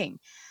own thing.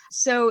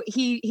 So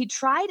he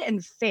tried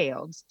and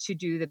failed to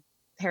do the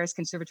Paris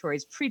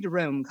Conservatory's Prix de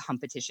Rome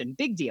competition.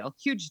 Big deal,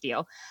 huge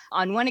deal.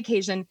 On one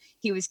occasion,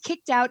 he was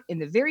kicked out in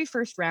the very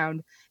first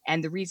round,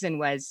 and the reason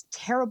was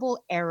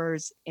terrible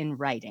errors in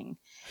writing.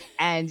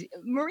 And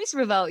Maurice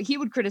Ravel, he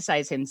would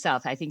criticize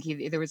himself. I think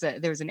there was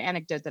an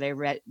anecdote that I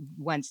read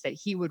once that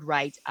he would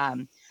write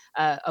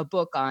a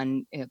book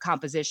on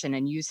composition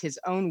and use his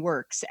own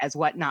works as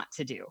what not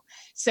to do.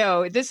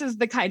 So this is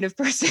the kind of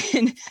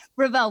person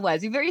Ravel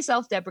was. He was very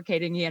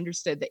self-deprecating. He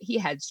understood that he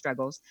had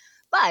struggles,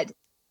 but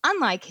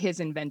unlike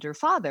his inventor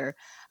father,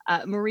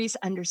 Maurice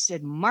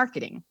understood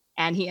marketing,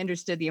 and he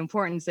understood the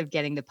importance of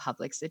getting the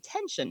public's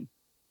attention.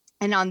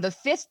 And on the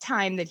fifth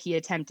time that he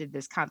attempted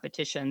this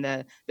competition,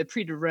 the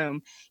Prix de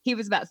Rome, he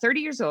was about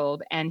 30 years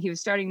old, and he was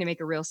starting to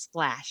make a real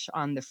splash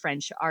on the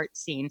French art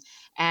scene.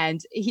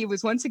 And he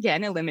was once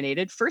again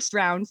eliminated, first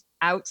round,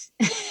 out.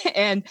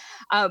 And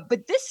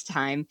but this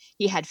time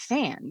he had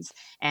fans,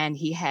 and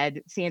he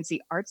had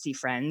fancy artsy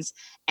friends,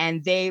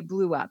 and they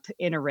blew up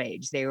in a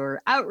rage. They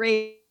were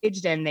outraged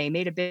and they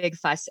made a big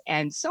fuss.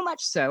 And so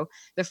much so,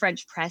 the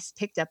French press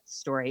picked up the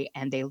story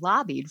and they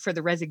lobbied for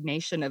the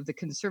resignation of the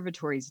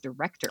conservatory's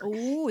director.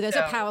 Oh, those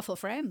are powerful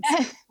friends.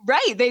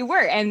 Right, they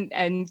were.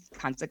 And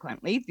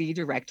consequently, the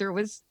director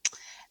was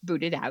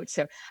booted out.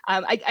 So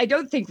I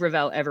don't think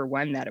Ravel ever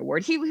won that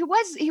award. He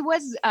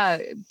was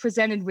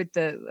presented with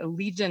the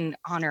Legion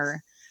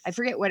honor I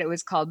forget what it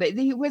was called, but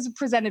he was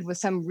presented with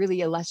some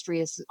really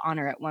illustrious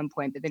honor at one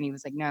point. But then he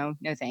was like, no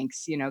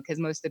thanks, because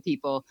most of the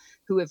people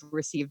who have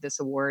received this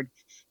award,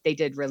 they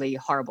did really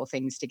horrible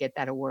things to get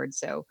that award.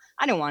 So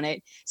I don't want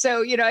it.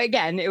 So,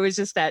 again, it was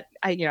just that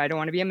I don't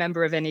want to be a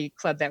member of any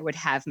club that would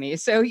have me.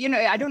 So,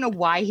 I don't know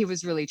why he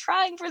was really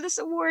trying for this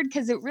award,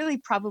 because it really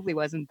probably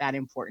wasn't that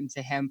important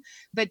to him.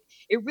 But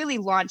it really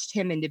launched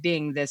him into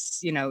being this,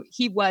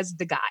 he was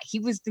the guy. He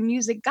was the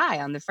music guy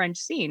on the French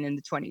scene in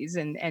the 20s.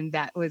 And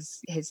that was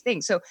his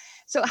thing. So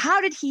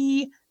how did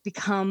he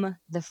become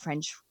the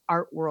French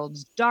art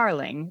world's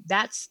darling?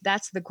 That's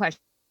the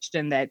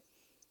question that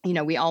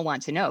we all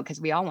want to know,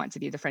 because we all want to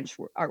be the French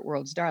art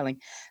world's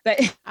darling. But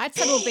I'd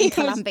settle being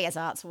Colombia's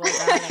arts world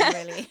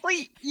darling, really. Well,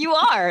 you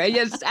are.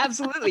 Yes,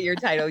 absolutely. Your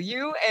title.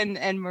 You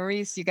and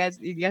Maurice, you guys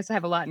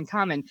have a lot in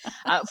common.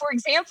 For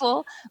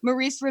example,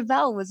 Maurice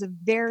Ravel was a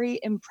very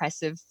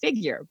impressive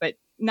figure, but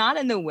not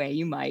in the way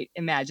you might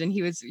imagine.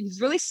 He was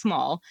really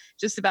small,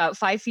 just about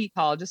 5 feet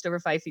tall, just over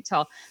 5 feet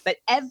tall. But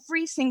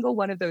every single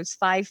one of those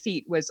 5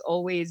 feet was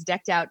always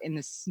decked out in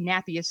the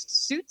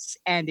snappiest suits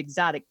and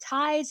exotic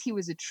ties. He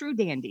was a true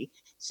dandy,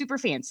 super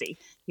fancy.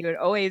 He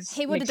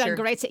would have done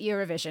great at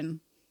Eurovision.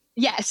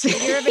 Yes. The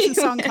Eurovision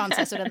Song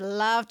Contest would have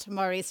loved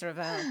Maurice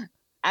Ravel.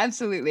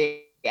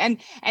 Absolutely.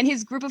 And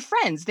his group of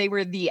friends, they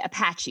were the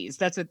Apaches.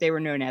 That's what they were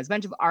known as, a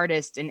bunch of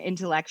artists and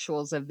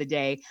intellectuals of the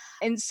day.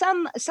 And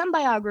some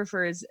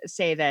biographers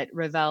say that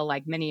Ravel,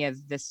 like many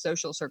of this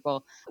social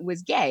circle,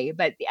 was gay,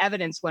 but the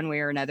evidence one way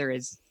or another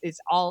is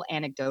all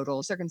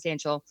anecdotal,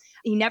 circumstantial.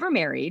 He never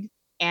married.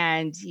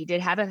 And he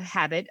did have a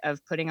habit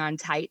of putting on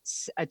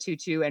tights, a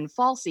tutu, and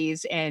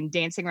falsies and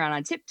dancing around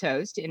on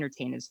tiptoes to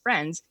entertain his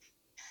friends.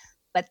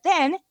 But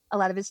then a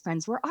lot of his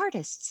friends were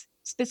artists,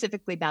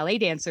 specifically ballet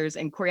dancers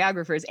and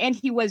choreographers, and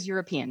he was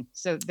European.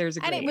 So there's a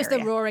gray And it was area.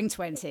 The Roaring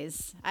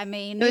 '20s. I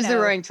mean, it was the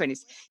Roaring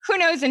 '20s. Who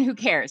knows and who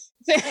cares?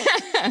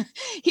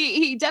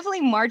 He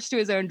definitely marched to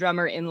his own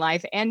drummer in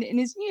life and in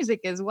his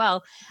music as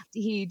well.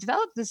 He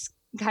developed this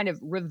kind of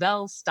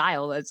Ravel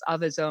style that's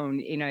of his own.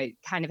 It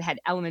kind of had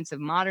elements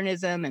of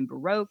modernism and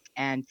Baroque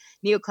and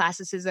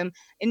neoclassicism.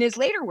 In his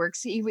later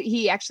works,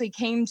 he actually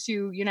came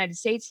to United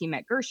States. He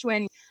met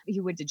Gershwin. He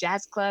went to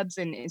jazz clubs.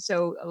 And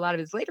so a lot of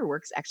his later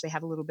works actually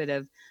have a little bit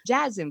of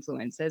jazz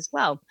influence as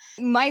well.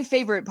 My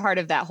favorite part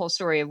of that whole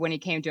story of when he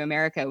came to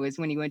America was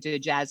when he went to a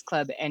jazz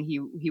club and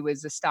he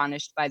was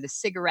astonished by the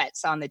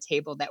cigarettes on the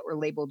table that were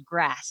labeled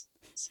grass.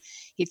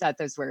 He thought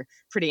those were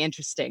pretty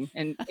interesting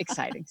and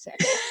exciting.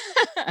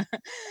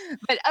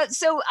 But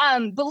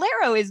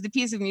Bolero is the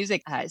piece of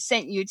music I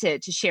sent you to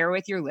share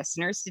with your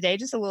listeners today,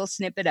 just a little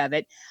snippet of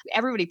it.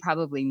 Everybody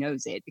probably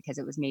knows it because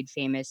it was made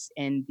famous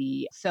in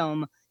the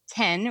film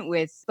 10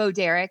 with Bo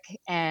Derek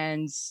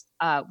and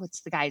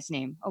what's the guy's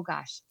name? Oh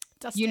gosh.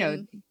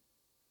 Dustin.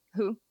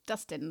 Who?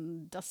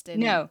 Dustin.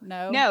 No,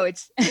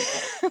 it's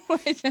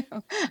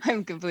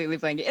I'm completely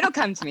blanking. It'll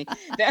come to me.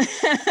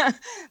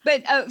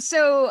 But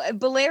so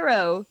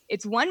Bolero,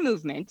 it's one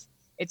movement.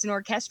 It's an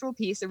orchestral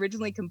piece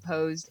originally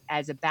composed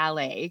as a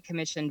ballet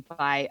commissioned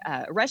by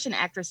a Russian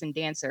actress and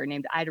dancer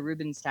named Ida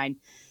Rubinstein.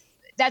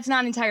 That's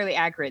not entirely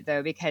accurate,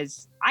 though,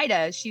 because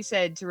Ida, she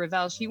said to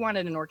Ravel she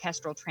wanted an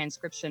orchestral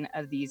transcription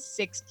of these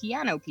 6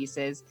 piano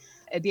pieces,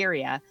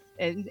 Iberia,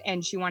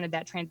 and she wanted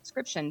that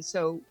transcription.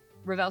 So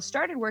Ravel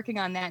started working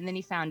on that, and then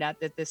he found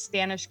out that the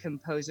Spanish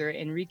composer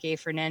Enrique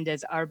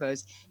Fernandez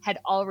Arbos had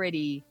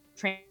already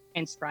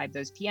transcribed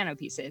those piano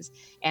pieces,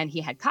 and he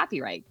had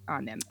copyright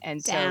on them.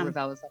 And so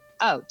Ravel was like,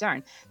 oh,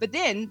 darn. But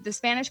then the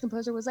Spanish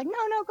composer was like,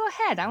 no, go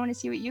ahead. I want to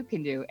see what you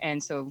can do.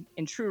 And so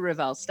in true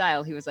Ravel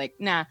style, he was like,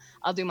 nah,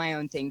 I'll do my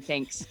own thing.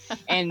 Thanks.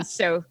 And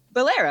so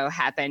Bolero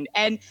happened.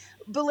 And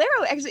Bolero,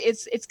 actually,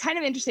 it's kind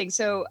of interesting.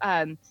 So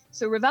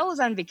Ravel was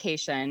on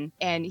vacation,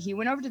 and he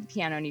went over to the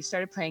piano and he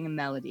started playing a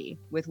melody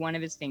with one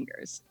of his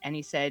fingers. And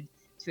he said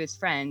to his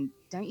friend,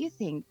 don't you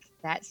think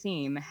that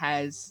theme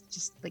has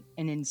just like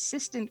an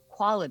insistent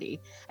quality?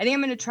 I think I'm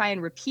going to try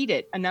and repeat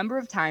it a number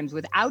of times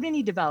without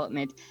any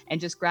development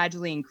and just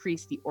gradually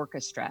increase the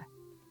orchestra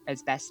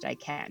as best I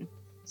can.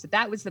 So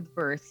that was the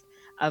birth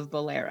of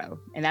Bolero.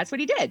 And that's what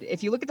he did.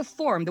 If you look at the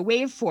form, the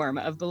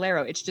waveform of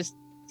Bolero, it's just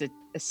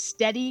a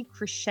steady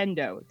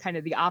crescendo, kind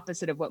of the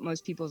opposite of what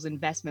most people's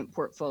investment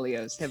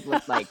portfolios have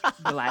looked like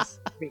the last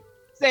week.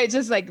 So it's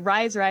just like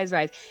rise, rise,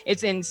 rise.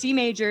 It's in C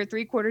major,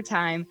 3/4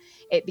 time.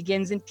 It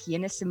begins in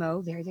pianissimo,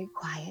 very, very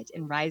quiet,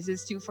 and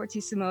rises to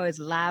fortissimo as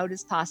loud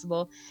as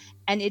possible.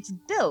 And it's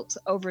built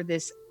over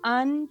this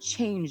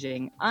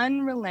unchanging,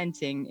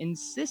 unrelenting,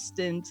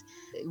 insistent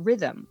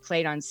rhythm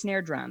played on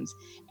snare drums.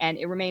 And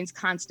it remains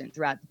constant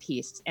throughout the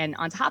piece. And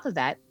on top of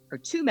that are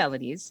 2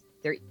 melodies.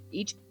 They're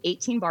each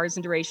 18 bars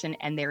in duration,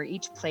 and they're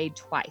each played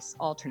twice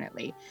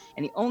alternately.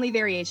 And the only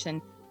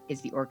variation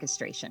is the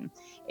orchestration.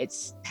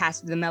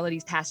 The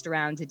melodies passed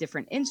around to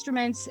different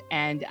instruments,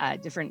 and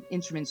different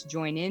instruments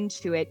join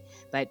into it,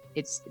 but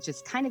it's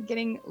just kind of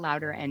getting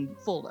louder and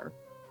fuller.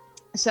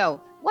 So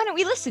why don't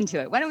we listen to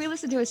it? Why don't we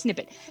listen to a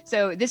snippet?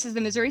 So this is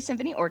the Missouri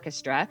Symphony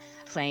Orchestra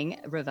playing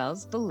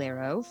Ravel's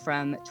Bolero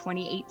from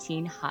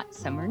 2018 Hot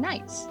Summer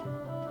Nights.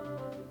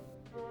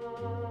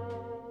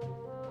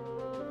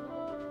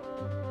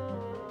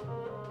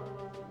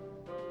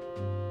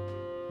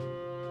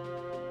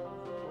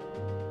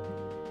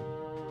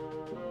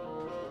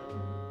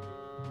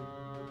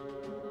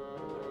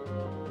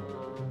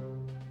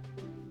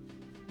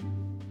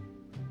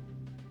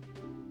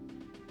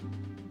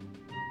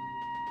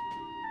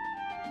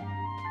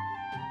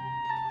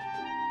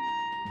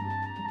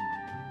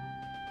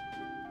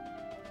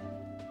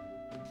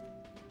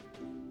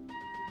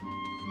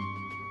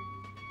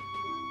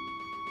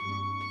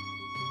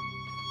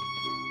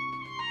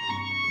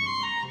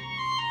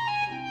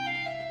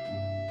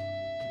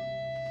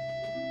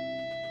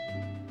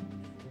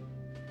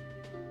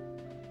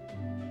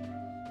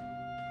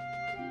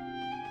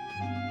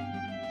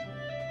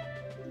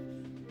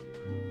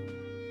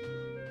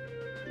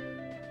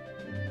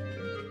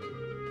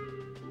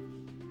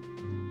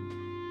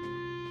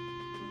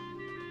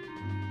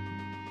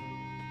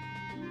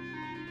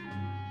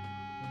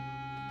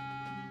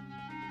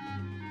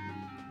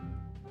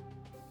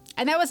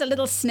 And that was a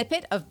little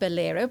snippet of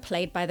Bolero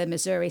played by the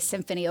Missouri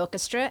Symphony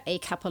Orchestra a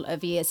couple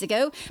of years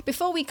ago.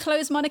 Before we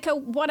close, Monica,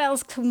 what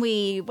else do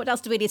we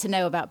need to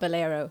know about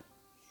Bolero?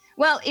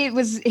 Well, it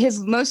was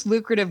his most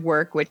lucrative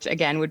work, which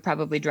again would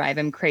probably drive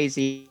him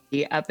crazy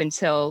up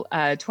until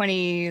I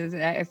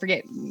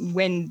forget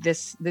when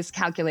this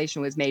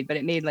calculation was made, but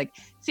it made like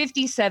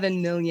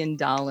 $57 million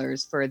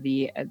for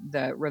the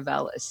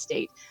Ravel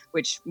estate,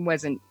 which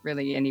wasn't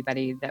really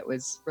anybody that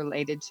was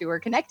related to or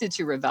connected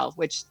to Ravel,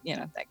 which,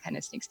 that kind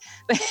of stinks.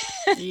 But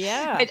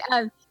yeah.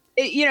 But,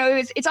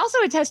 it's also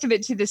a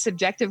testament to the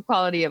subjective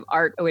quality of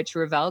art, which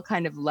Ravel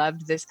kind of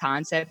loved this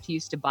concept. He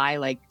used to buy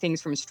like things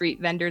from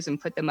street vendors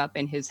and put them up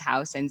in his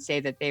house and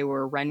say that they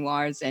were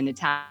Renoirs and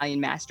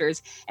Italian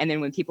masters. And then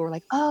when people were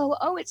like,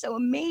 oh, it's so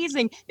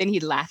amazing, then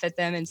he'd laugh at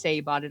them and say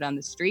he bought it on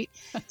the street.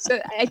 So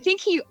I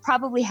think he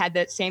probably had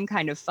that same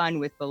kind of fun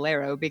with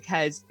Bolero,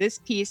 because this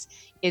piece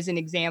is an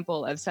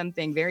example of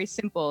something very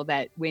simple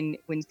that when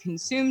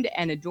consumed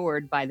and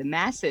adored by the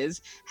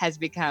masses has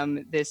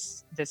become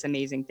this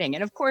amazing thing.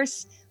 And of course,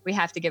 we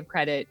have to give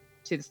credit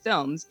to the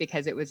films,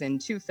 because it was in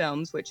 2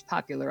 films which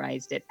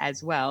popularized it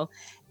as well.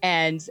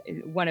 And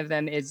one of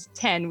them is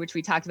 10, which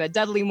we talked about.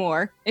 Dudley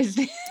Moore is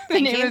the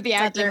name of the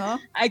actor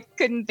I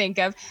couldn't think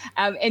of.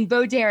 And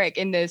Bo Derek,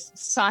 in this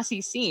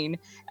saucy scene,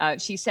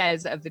 she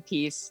says of the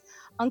piece,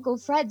 "Uncle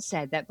Fred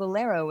said that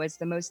Bolero was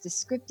the most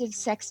descriptive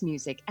sex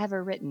music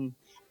ever written,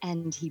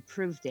 and he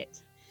proved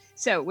it."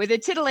 So with a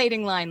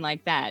titillating line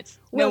like that,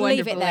 no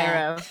wonder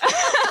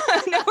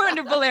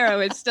Bolero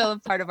is still a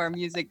part of our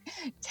music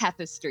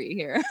tapestry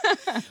here.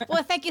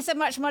 Well, thank you so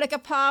much, Monica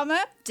Palmer,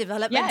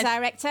 development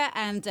director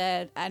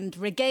and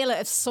regaler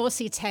of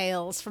saucy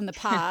tales from the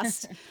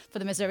past for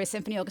the Missouri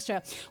Symphony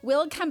Orchestra.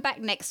 We'll come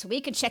back next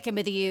week and check in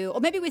with you,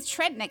 or maybe with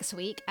Trent next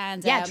week.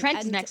 And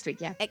Trent's next week,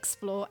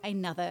 explore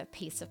another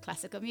piece of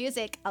classical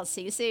music. I'll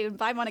see you soon.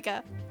 Bye,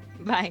 Monica.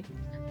 Bye.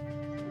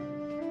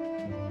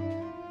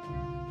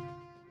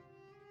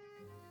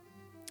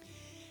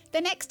 The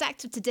next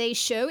act of today's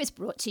show is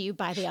brought to you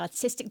by the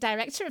artistic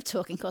director of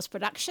Talking Horse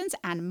Productions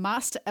and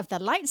master of the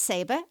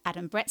lightsaber,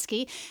 Adam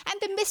Bretsky,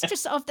 and the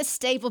mistress of the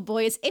Stable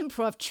Boys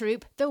improv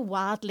troupe, the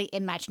wildly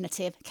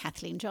imaginative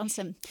Kathleen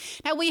Johnson.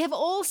 Now, we have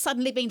all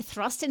suddenly been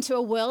thrust into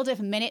a world of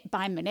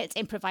minute-by-minute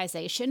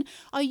improvisation.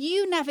 Are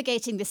you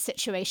navigating this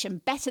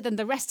situation better than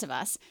the rest of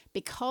us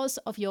because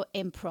of your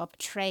improv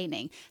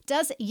training?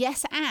 Does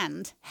yes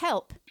and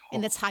help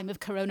in the time of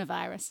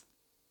coronavirus?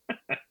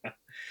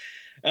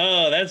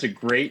 Oh, that's a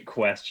great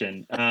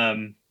question.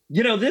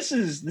 This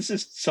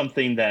is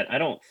something that I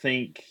don't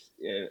think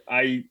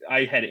I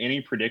had any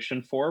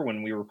prediction for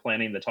when we were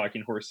planning the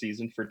Talking Horse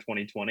season for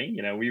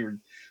 2020. We were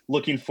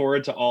looking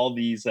forward to all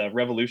these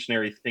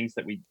revolutionary things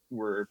that we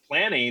were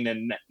planning,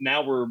 and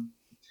now we're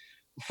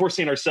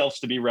forcing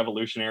ourselves to be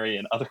revolutionary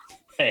in other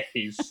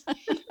ways.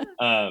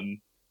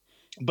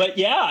 But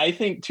yeah, I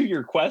think to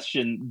your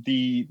question,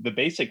 the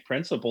basic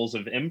principles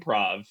of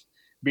improv,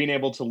 being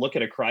able to look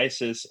at a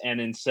crisis and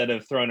instead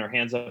of throwing our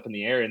hands up in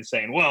the air and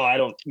saying, well, I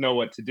don't know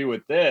what to do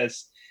with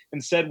this,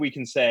 instead we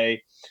can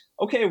say,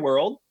 okay,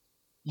 world,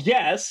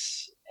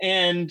 yes,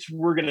 and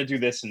we're going to do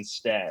this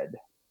instead.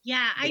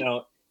 Yeah.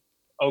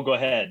 Go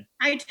ahead.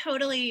 I was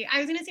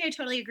going to say, I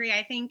totally agree.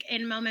 I think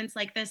in moments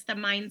like this, the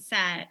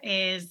mindset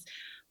is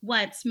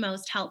what's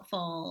most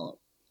helpful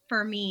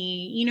for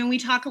me. We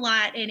talk a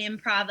lot in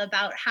improv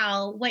about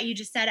how what you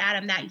just said,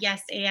 Adam, that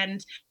yes and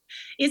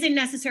isn't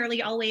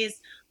necessarily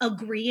always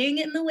agreeing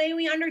in the way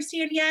we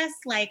understand yes.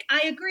 Like,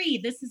 I agree,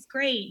 this is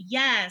great.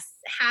 Yes,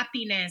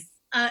 happiness.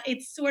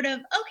 It's sort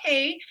of,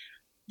 okay,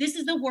 this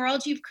is the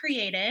world you've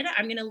created.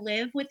 I'm going to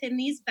live within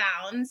these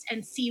bounds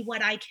and see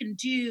what I can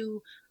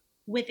do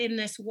within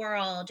this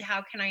world.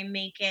 How can I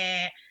make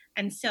it?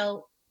 And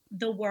so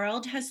the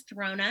world has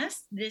thrown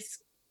us this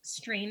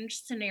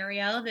strange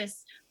scenario,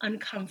 this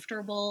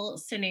uncomfortable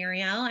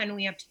scenario, and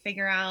we have to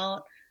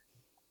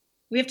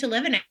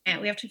live in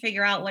it. We have to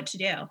figure out what to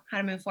do, how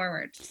to move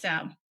forward. So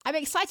I'm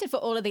excited for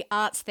all of the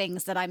arts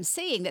things that I'm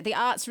seeing, that the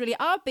arts really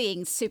are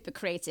being super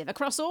creative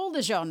across all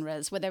the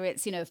genres, whether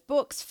it's,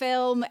 books,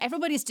 film,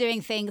 everybody's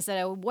doing things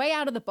that are way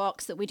out of the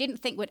box that we didn't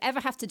think would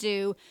ever have to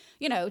do,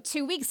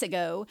 2 weeks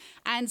ago.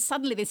 And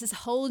suddenly there's this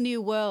whole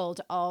new world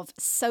of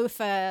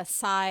sofa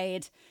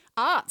side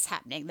arts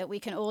happening that we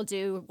can all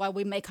do while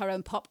we make our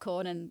own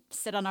popcorn and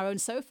sit on our own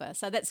sofa.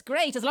 So that's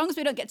great, as long as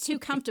we don't get too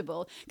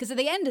comfortable, because at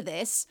the end of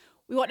this,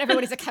 we want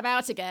everybody to come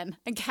out again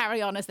and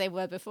carry on as they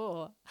were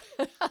before.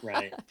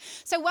 Right.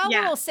 So while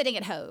we're all sitting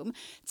at home,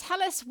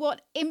 tell us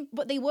what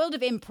the world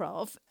of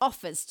improv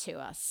offers to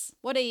us.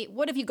 What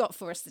have you got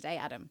for us today,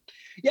 Adam?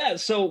 Yeah,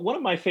 so one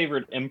of my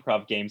favorite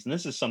improv games, and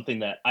this is something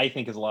that I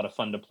think is a lot of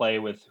fun to play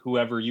with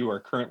whoever you are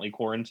currently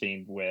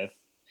quarantined with,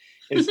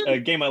 is a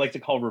game I like to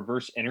call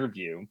Reverse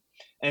Interview.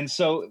 And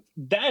so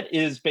that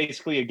is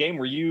basically a game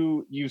where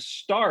you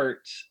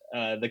start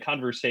the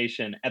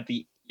conversation at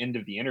the end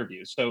of the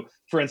interview. So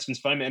for instance,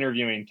 if I'm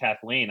interviewing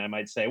Kathleen, I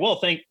might say,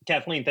 well,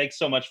 Kathleen, thanks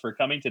so much for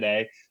coming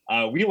today.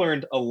 We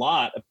learned a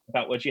lot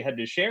about what you had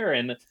to share.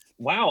 And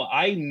wow,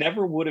 I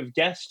never would have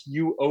guessed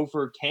you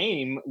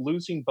overcame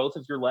losing both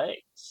of your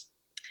legs.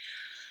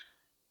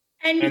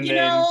 And then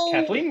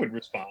Kathleen would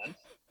respond.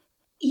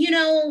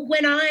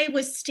 When I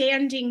was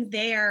standing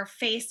there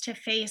face to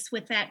face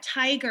with that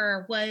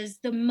tiger was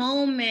the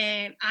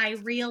moment I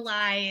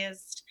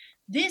realized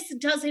this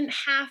doesn't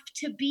have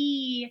to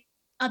be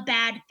a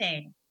bad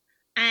thing.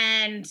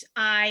 And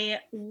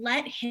I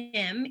let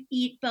him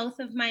eat both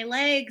of my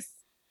legs,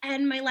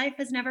 and my life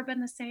has never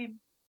been the same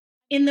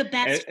in the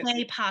best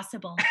way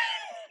possible.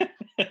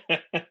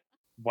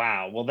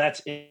 Wow. Well,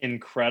 that's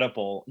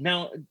incredible.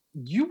 Now,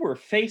 you were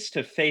face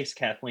to face,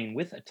 Kathleen,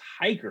 with a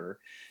tiger.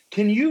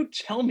 Can you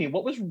tell me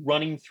what was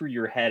running through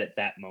your head at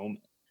that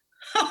moment?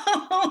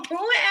 Oh,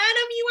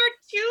 Adam, you are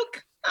too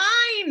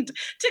kind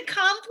to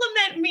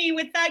compliment me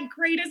with that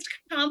greatest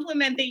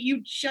compliment that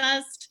you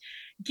just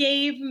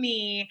gave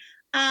me.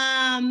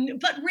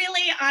 But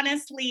really,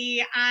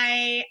 honestly,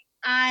 I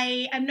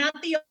am not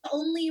the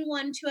only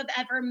one to have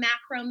ever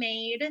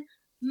macrame'd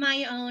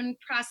my own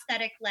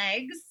prosthetic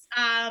legs.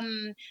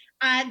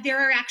 There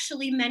are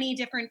actually many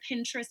different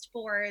Pinterest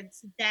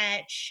boards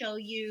that show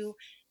you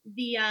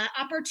the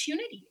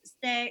opportunities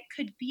that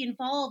could be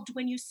involved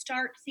when you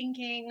start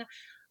thinking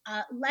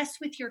less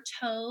with your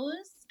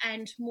toes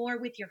and more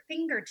with your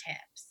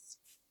fingertips.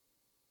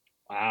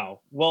 Wow.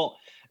 Well,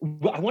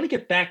 I want to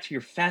get back to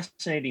your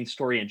fascinating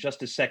story in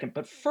just a second,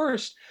 but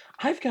first,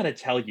 I've got to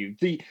tell you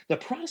the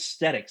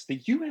prosthetics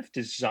that you have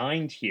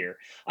designed here.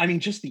 I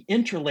mean, just the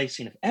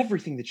interlacing of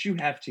everything that you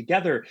have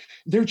together,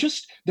 they're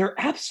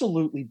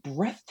absolutely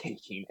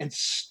breathtaking and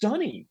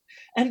stunning.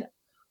 And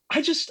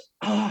I just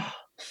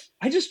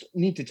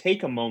need to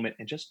take a moment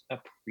and just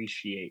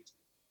appreciate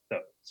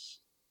those.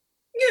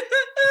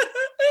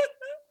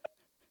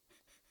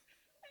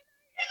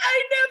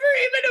 I never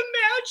even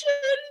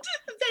imagined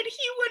that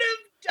he would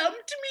have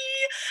dumped me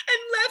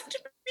and left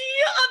me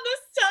on the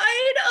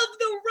side of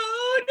the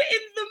road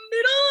in the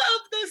middle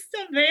of the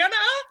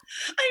savannah.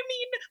 I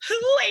mean,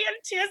 who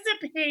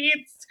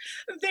anticipates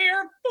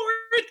their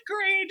fourth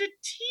grade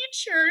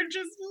teacher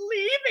just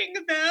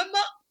leaving them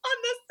on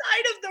the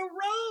side of the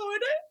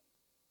road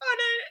on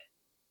an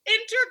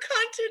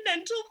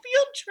intercontinental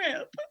field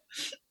trip?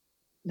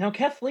 Now,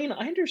 Kathleen,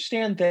 I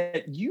understand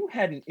that you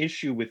had an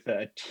issue with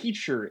a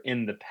teacher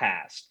in the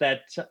past,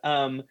 that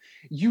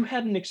you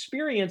had an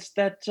experience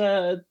that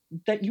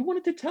you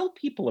wanted to tell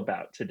people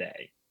about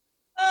today.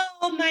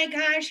 Oh my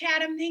gosh,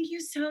 Adam, thank you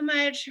so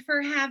much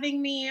for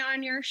having me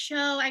on your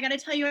show. I got to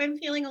tell you, I'm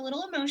feeling a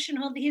little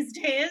emotional these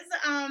days,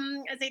 as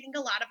I think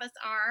a lot of us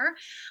are.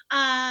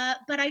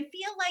 But I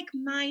feel like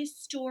my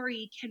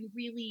story can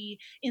really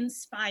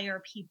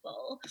inspire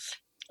people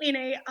in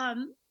a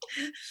time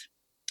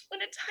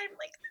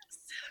like this.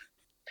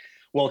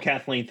 Well,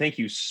 Kathleen, thank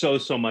you so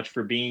much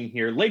for being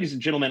here. Ladies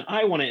and gentlemen,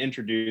 I want to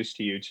introduce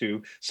to you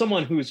to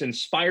someone who's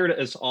inspired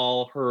us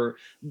all, her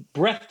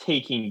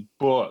breathtaking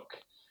book,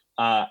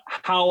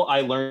 How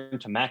I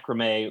Learned to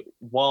Macrame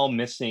While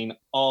Missing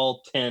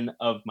All 10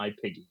 of My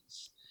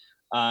Piggies.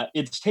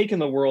 It's taken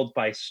the world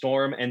by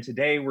storm, and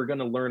today we're going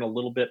to learn a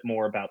little bit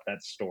more about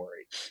that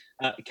story.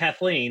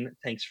 Kathleen,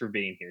 thanks for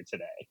being here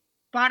today.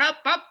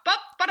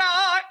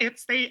 Ba-da-ba-ba-ba-da.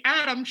 It's the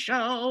Adam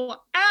Show.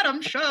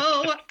 Adam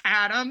Show.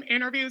 Adam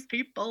interviews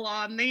people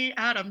on the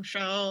Adam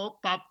Show.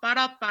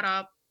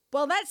 Ba-ba-da-ba-da.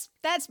 Well, that's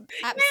absolutely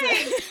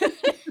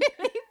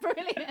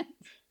brilliant.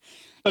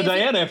 So,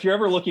 Diana, if you're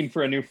ever looking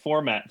for a new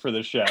format for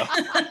the show.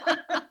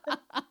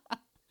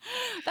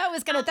 that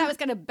was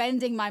gonna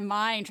bending my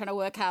mind trying to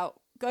work out,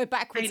 go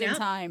backwards in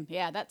time.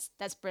 Yeah, that's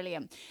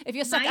brilliant. If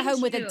you're stuck at home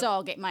with a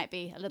dog, it might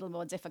be a little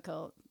more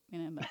difficult.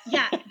 But.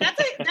 Yeah,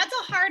 that's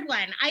a hard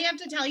one. I have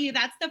to tell you,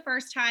 that's the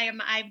first time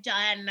I've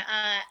done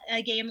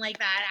a game like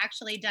that,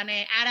 actually done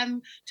it.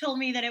 Adam told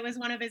me that it was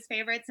one of his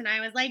favorites, and I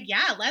was like,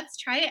 yeah, let's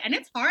try it. And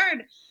it's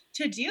hard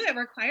to do. It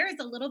requires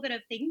a little bit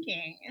of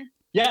thinking.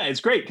 Yeah,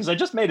 it's great because I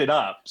just made it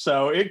up,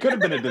 so it could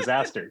have been a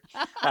disaster.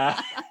 Okay,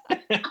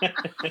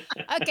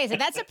 so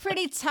that's a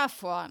pretty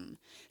tough one.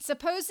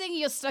 Supposing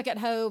you're stuck at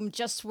home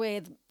just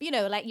with,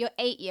 like your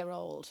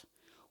 8-year-old.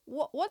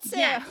 What's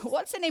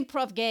an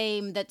improv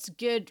game that's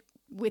good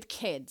with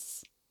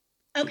kids?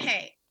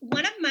 Okay,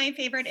 one of my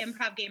favorite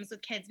improv games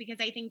with kids, because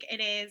I think it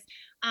is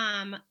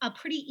a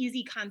pretty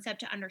easy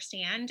concept to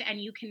understand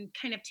and you can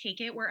kind of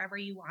take it wherever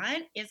you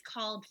want, is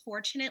called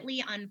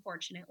Fortunately,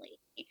 Unfortunately.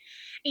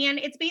 And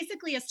it's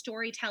basically a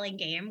storytelling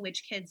game,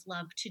 which kids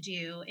love to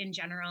do in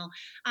general.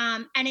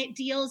 And it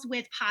deals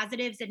with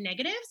positives and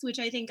negatives, which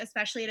I think,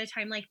 especially at a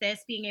time like this,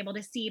 being able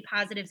to see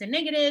positives and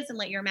negatives and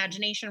let your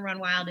imagination run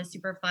wild is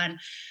super fun.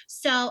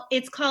 So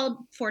it's called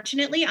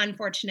Fortunately,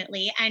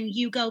 Unfortunately, and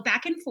you go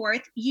back and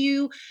forth.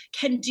 You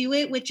can do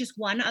it with just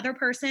one other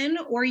person,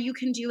 or you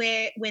can do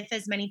it with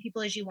as many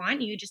people as you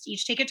want. You just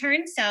each take a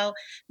turn. So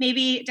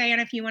maybe,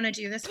 Diana, if you want to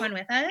do this one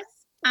with us.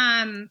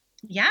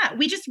 Yeah,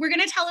 we're going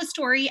to tell a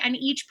story, and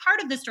each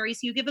part of the story,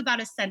 so you give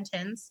about a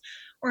sentence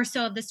or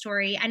so of the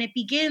story, and it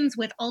begins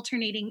with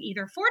alternating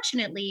either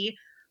fortunately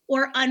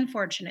or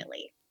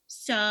unfortunately.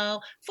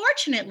 So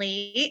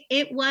fortunately,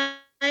 it was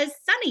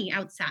sunny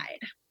outside?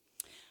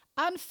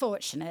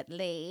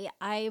 Unfortunately,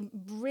 I'm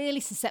really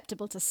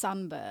susceptible to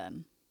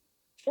sunburn.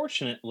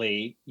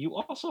 Fortunately, you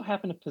also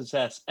happen to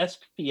possess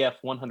SPF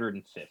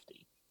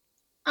 150.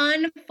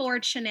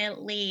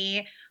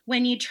 Unfortunately,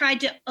 when you tried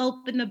to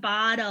open the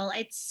bottle,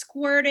 it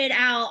squirted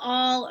out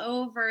all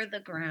over the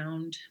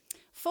ground.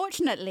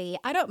 Fortunately,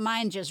 I don't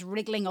mind just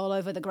wriggling all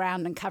over the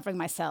ground and covering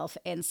myself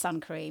in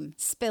sun cream,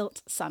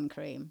 spilt sun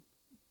cream.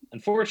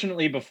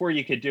 Unfortunately, before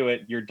you could do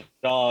it, your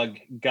dog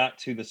got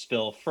to the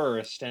spill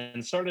first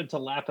and started to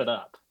lap it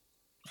up.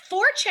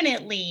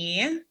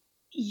 Fortunately,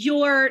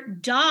 your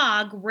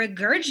dog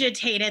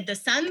regurgitated the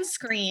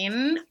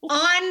sunscreen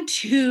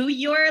onto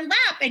your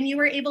lap, and you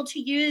were able to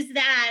use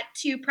that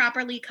to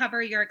properly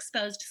cover your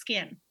exposed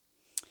skin.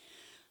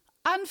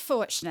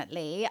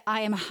 Unfortunately,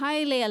 I am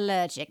highly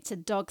allergic to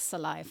dog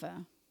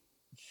saliva.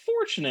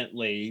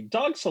 Fortunately,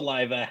 dog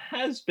saliva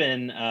has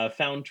been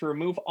found to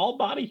remove all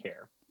body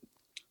hair.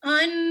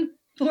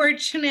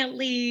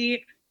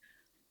 Unfortunately,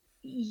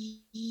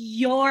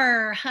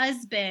 your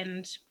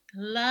husband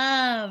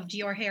loved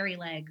your hairy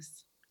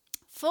legs.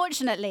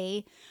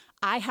 Fortunately,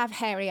 I have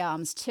hairy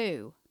arms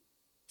too.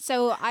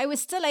 So I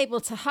was still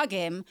able to hug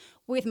him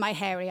with my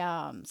hairy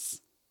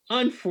arms.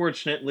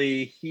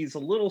 Unfortunately, he's a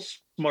little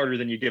smarter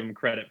than you give him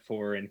credit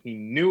for, and he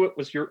knew it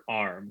was your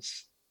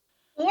arms.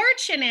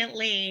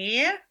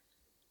 Fortunately,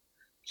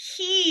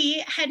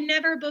 he had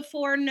never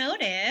before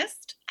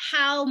noticed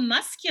how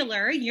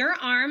muscular your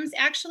arms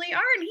actually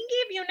are, and he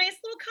gave you a nice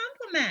little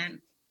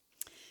compliment.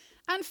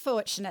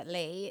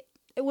 Unfortunately,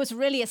 it was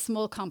really a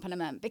small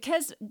compliment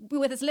because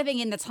with us living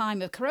in the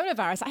time of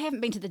coronavirus, I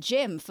haven't been to the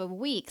gym for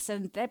weeks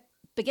and they're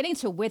beginning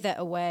to wither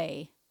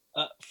away.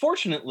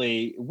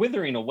 Fortunately,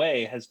 withering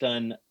away has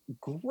done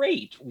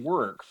great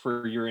work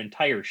for your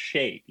entire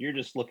shape. You're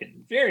just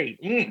looking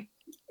very...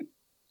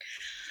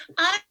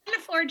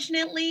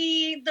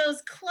 Unfortunately,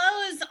 those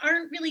clothes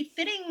aren't really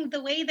fitting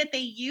the way that they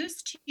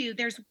used to.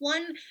 There's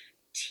one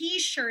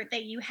t-shirt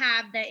that you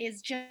have that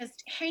is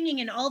just hanging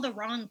in all the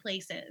wrong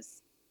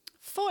places.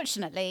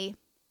 Fortunately,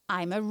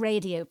 I'm a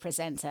radio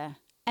presenter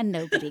and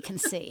nobody can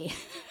see.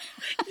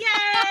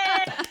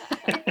 Yay!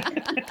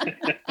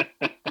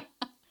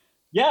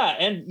 Yeah,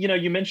 and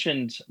you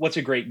mentioned what's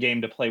a great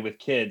game to play with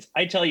kids.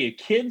 I tell you,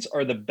 kids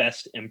are the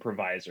best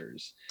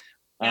improvisers.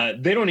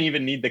 They don't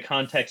even need the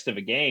context of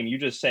a game. You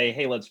just say,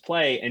 hey, let's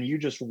play, and you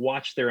just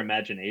watch their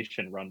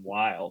imagination run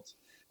wild.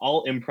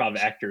 All improv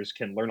actors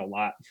can learn a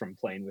lot from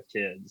playing with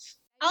kids.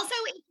 Also,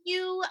 if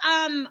you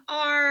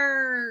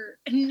are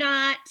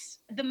not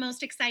the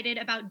most excited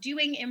about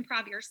doing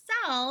improv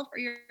yourself, or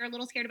you're a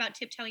little scared about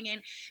tiptoeing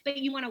in, but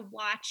you want to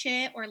watch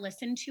it or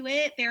listen to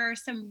it, there are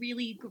some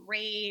really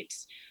great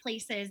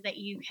places that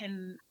you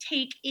can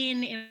take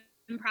in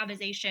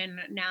improvisation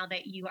now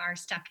that you are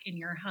stuck in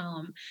your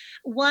home.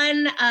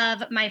 One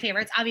of my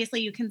favorites, obviously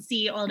you can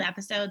see old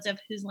episodes of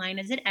Whose Line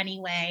Is It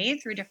Anyway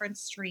through different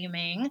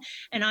streaming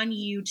and on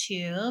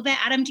YouTube.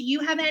 Adam, do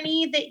you have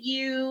any that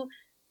you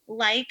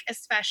like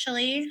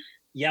especially?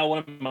 Yeah, one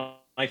of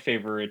my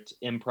favorite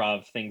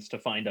improv things to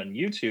find on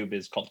YouTube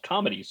is called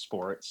Comedy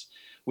Sports,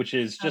 which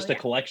is just a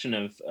collection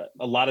of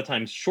a lot of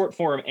times short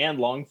form and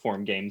long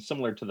form games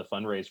similar to the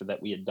fundraiser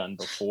that we had done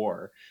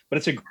before. But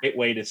it's a great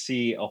way to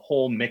see a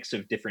whole mix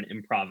of different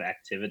improv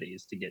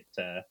activities to get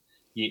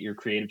your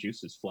creative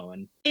juices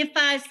flowing. If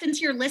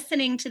since you're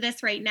listening to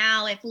this right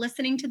now, if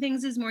listening to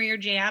things is more your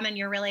jam and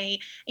you're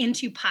really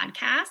into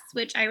podcasts,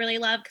 which I really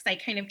love because I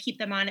kind of keep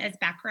them on as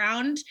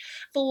background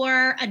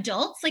for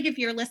adults, like if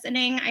you're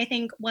listening, I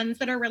think ones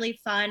that are really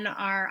fun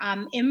are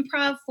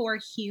Improv for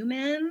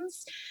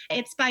Humans.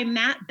 It's by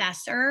Matt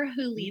Besser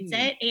who leads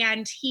it,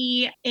 and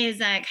he is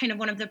kind of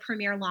one of the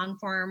premier long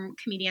form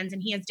comedians,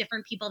 and he has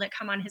different people that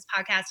come on his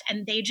podcast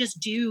and they just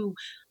do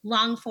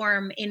long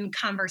form in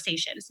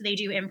conversation. So they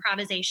do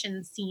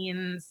improvisation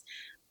scenes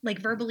like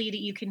verbally that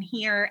you can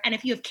hear. And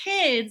if you have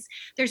kids,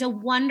 there's a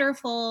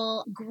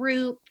wonderful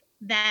group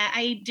that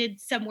I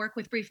did some work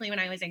with briefly when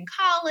I was in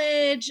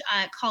college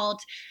called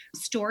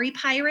Story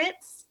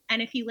Pirates.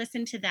 And if you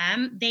listen to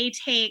them,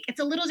 it's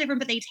a little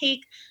different, but they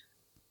take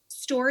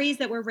stories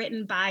that were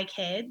written by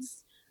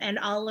kids and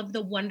all of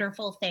the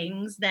wonderful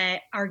things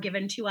that are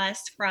given to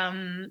us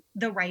from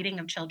the writing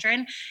of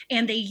children.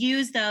 And they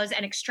use those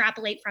and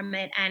extrapolate from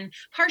it and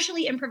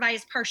partially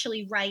improvise,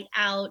 partially write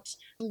out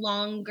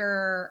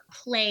longer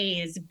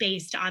plays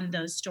based on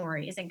those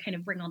stories and kind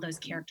of bring all those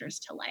characters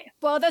to life.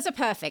 Well, those are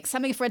perfect.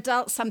 Something for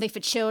adults, something for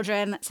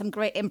children, some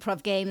great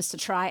improv games to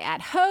try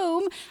at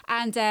home.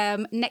 And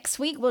next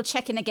week we'll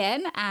check in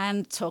again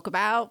and talk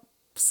about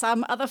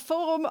some other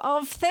form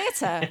of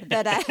theatre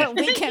that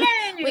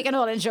we can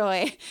all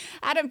enjoy.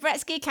 Adam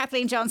Bretsky,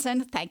 Kathleen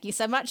Johnson, thank you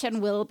so much, and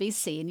we'll be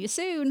seeing you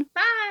soon.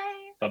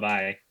 Bye.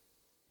 Bye-bye.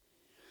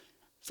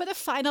 For the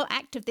final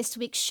act of this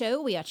week's show,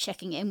 we are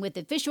checking in with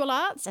the visual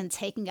arts, and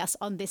taking us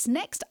on this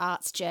next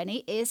arts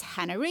journey is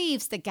Hannah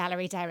Reeves, the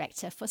gallery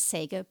director for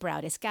Sega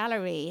Browdis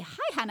Gallery.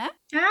 Hi, Hannah.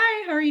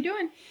 Hi, how are you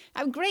doing?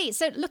 I'm great.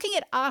 So looking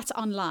at art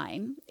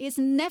online is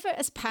never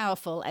as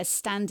powerful as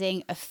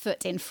standing a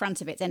foot in front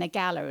of it in a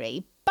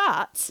gallery.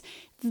 But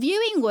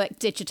viewing work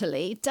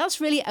digitally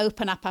does really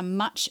open up a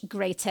much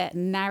greater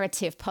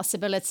narrative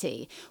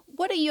possibility.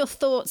 What are your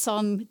thoughts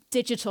on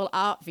digital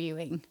art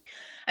viewing?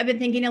 I've been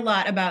thinking a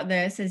lot about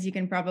this, as you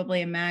can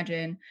probably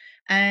imagine.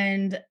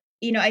 And,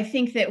 I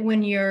think that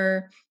when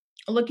you're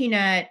looking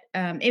at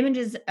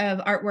images of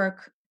artwork,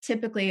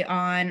 typically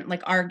on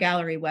like our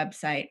gallery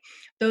website,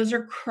 those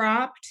are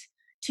cropped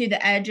to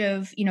the edge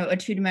of, a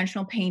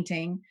two-dimensional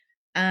painting.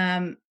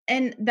 And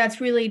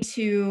that's really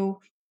to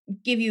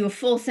give you a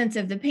full sense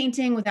of the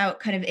painting without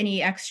kind of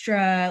any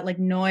extra like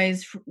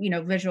noise,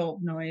 visual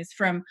noise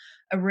from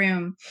a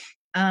room.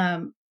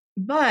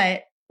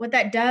 But what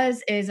that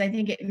does is I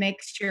think it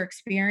makes your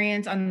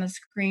experience on the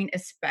screen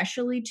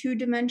especially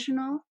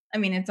two-dimensional. I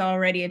mean, it's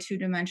already a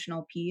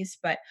two-dimensional piece,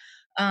 but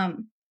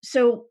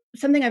so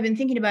something I've been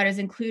thinking about is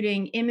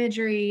including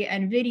imagery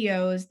and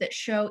videos that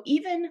show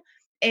even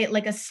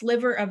like a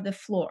sliver of the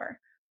floor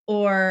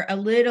or a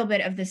little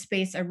bit of the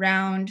space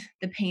around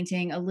the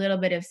painting, a little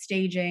bit of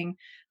staging.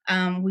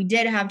 We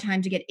did have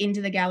time to get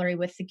into the gallery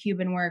with the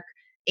Cuban work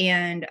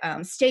and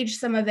stage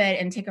some of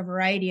it and take a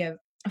variety of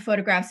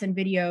photographs and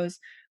videos,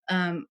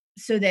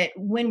 so that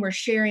when we're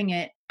sharing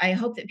it, I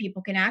hope that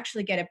people can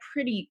actually get a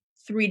pretty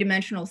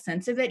three-dimensional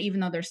sense of it,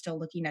 even though they're still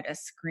looking at a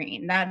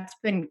screen. That's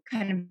been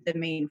kind of the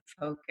main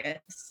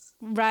focus.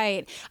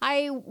 Right.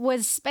 I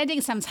was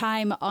spending some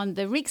time on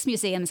the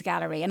Rijksmuseum's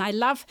gallery, and I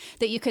love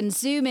that you can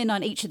zoom in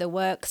on each of the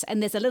works, and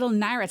there's a little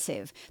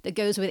narrative that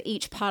goes with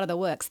each part of the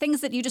works,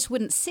 things that you just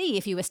wouldn't see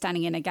if you were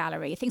standing in a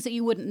gallery, things that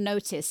you wouldn't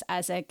notice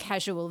as a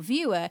casual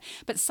viewer,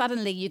 but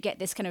suddenly you get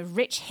this kind of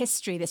rich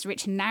history, this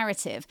rich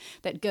narrative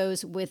that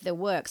goes with the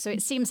work. So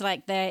it seems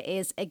like there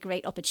is a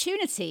great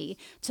opportunity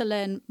to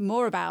learn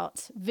more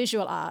about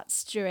visual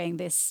arts during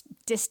this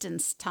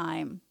distance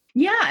time.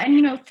 Yeah.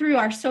 And, through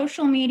our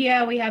social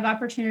media, we have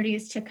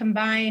opportunities to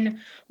combine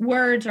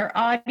words or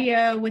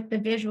audio with the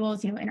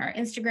visuals, in our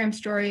Instagram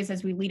stories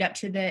as we lead up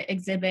to the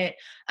exhibit.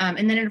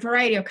 And then a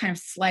variety of kind of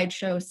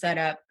slideshow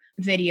setup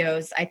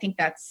videos. I think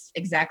that's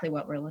exactly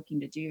what we're looking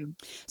to do.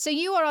 So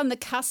you are on the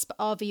cusp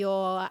of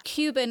your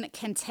Cuban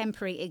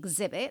contemporary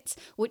exhibit,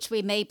 which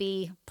we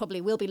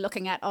probably will be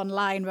looking at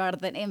online rather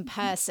than in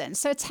person.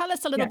 So tell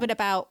us a little bit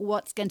about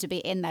what's going to be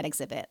in that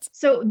exhibit.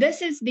 So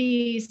this is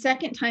the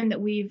second time that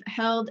we've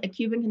held a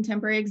Cuban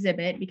contemporary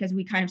exhibit because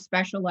we kind of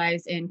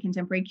specialize in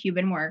contemporary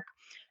Cuban work.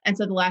 And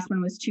so the last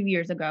one was 2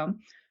 years ago.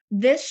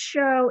 This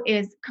show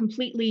is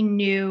completely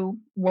new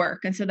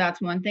work. And so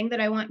that's one thing that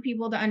I want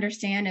people to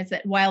understand is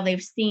that while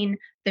they've seen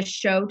the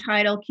show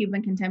title,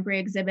 Cuban Contemporary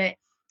Exhibit,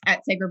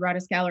 at Segre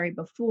Broaddus Gallery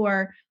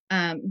before,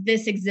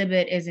 this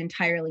exhibit is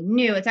entirely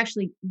new. It's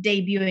actually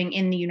debuting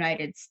in the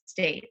United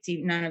States.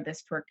 None of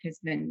this work has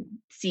been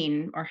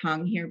seen or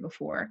hung here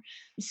before.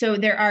 So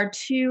there are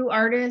two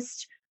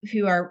artists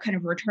who are kind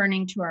of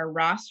returning to our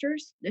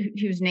rosters,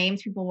 whose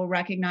names people will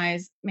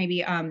recognize,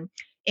 maybe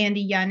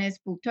Andy Yanez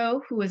Bulto,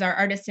 who is our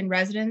artist in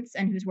residence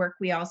and whose work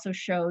we also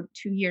showed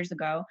 2 years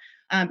ago,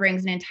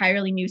 brings an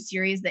entirely new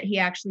series that he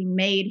actually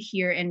made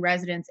here in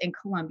residence in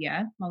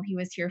Colombia while he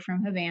was here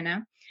from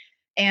Havana.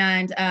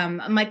 And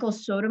Michael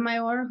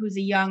Sotomayor, who's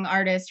a young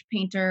artist,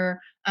 painter,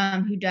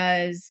 who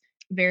does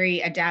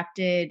very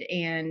adapted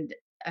and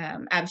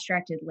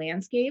abstracted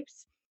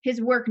landscapes. His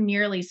work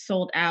nearly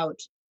sold out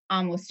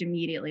almost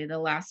immediately the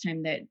last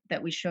time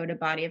that we showed a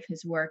body of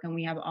his work, and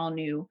we have all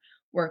new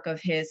work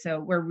of his. So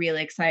we're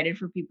really excited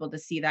for people to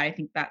see that. I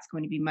think that's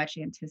going to be much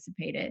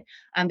anticipated.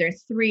 There are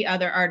 3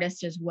 other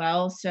artists as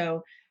well.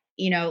 So,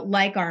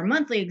 like our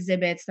monthly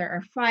exhibits, there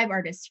are 5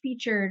 artists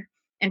featured.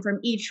 And from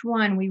each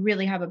one, we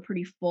really have a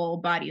pretty full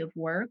body of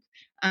work.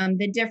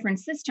 The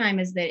difference this time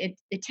is that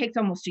it took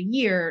almost a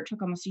year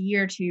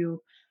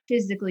to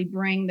physically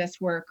bring this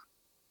work,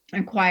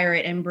 acquire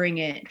it, and bring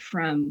it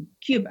from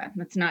Cuba.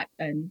 That's not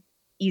an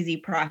easy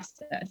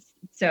process.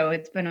 So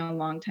it's been a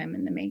long time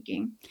in the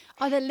making.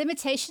 Are there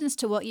limitations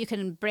to what you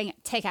can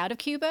take out of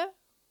Cuba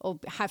or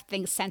have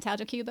things sent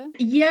out of Cuba?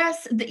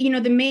 Yes.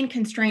 The main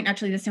constraint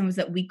actually this time was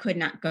that we could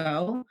not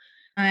go.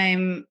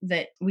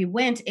 That we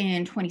went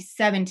in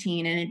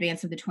 2017 in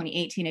advance of the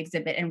 2018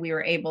 exhibit, and we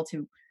were able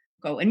to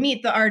go and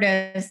meet the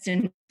artist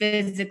and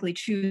physically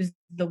choose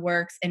the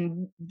works.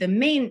 And the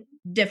main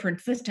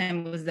difference this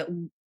time was that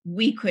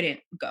we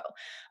couldn't go.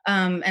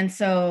 And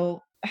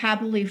so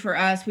happily for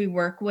us, we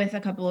work with a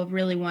couple of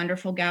really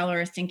wonderful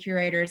gallerists and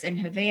curators in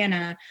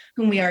Havana,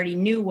 whom we already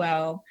knew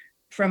well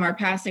from our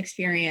past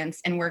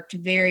experience, and worked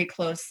very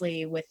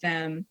closely with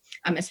them,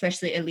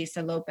 especially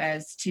Elisa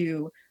Lopez,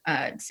 to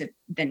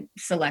then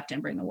select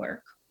and bring the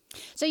work.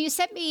 So you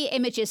sent me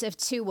images of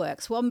 2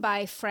 works, one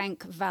by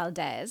Frank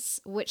Valdez,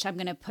 which I'm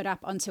going to put up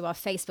onto our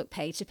Facebook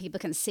page so people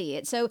can see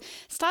it. So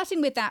starting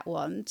with that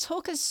one,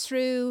 talk us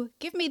through,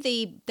 give me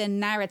the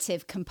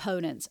narrative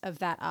component of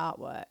that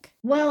artwork.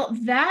 Well,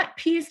 that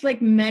piece,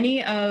 like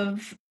many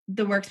of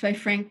the works by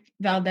Frank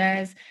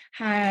Valdez,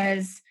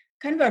 has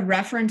kind of a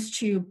reference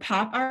to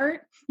pop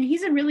art. And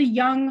he's a really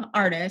young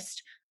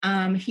artist,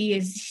 He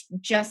is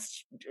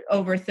just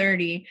over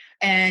 30,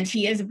 and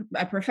he is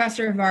a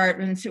professor of art,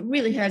 and so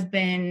really has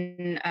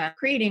been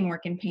creating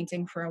work in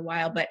painting for a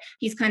while, but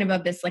he's kind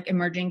of this like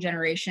emerging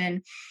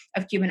generation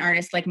of Cuban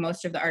artists, like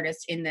most of the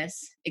artists in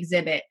this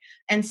exhibit.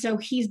 And so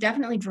he's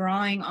definitely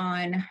drawing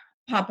on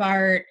pop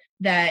art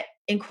that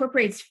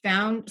incorporates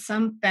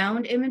some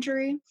found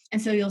imagery.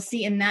 And so you'll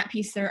see in that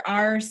piece, there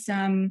are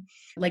some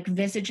like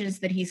visages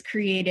that he's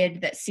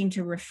created that seem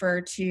to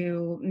refer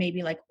to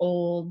maybe like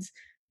old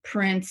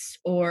prints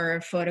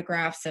or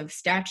photographs of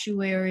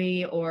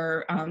statuary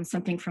or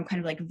something from kind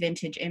of like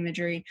vintage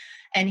imagery.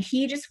 And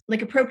he just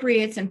like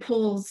appropriates and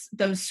pulls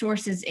those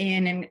sources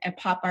in a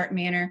pop art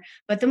manner.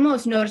 But the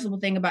most noticeable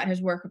thing about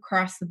his work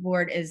across the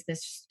board is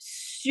this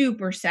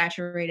super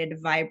saturated,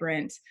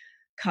 vibrant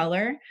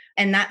color.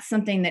 And that's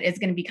something that is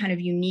going to be kind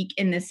of unique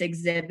in this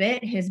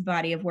exhibit. His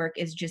body of work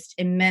is just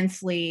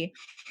immensely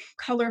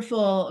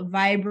colorful,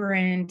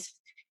 vibrant.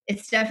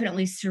 It's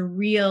definitely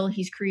surreal.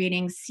 He's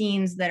creating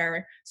scenes that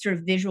are sort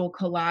of visual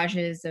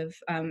collages of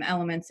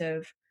elements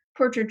of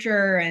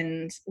portraiture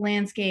and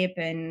landscape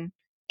and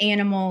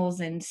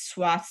animals and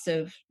swaths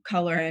of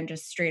color and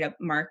just straight up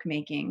mark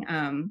making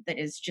that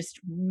is just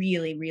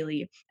really,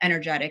 really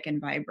energetic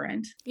and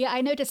vibrant. Yeah,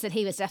 I noticed that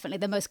he was definitely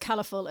the most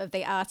colorful of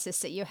the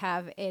artists that you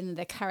have in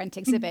the current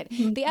exhibit.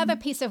 The other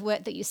piece of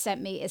work that you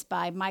sent me is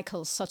by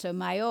Michael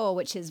Sotomayor,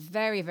 which is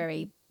very,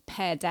 very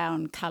pared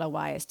down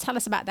color-wise. Tell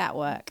us about that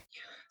work.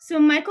 So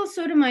Michael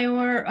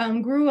Sotomayor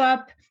grew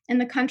up in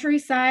the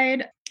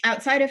countryside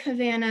outside of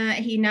Havana.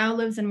 He now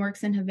lives and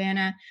works in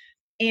Havana.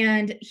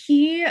 And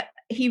he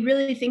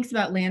really thinks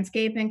about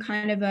landscape in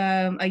kind of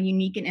a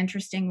unique and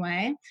interesting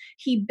way.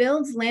 He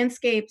builds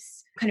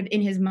landscapes kind of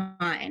in his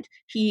mind.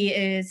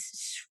 He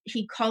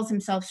calls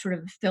himself sort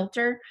of a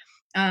filter.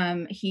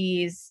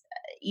 He's,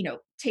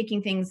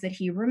 taking things that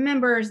he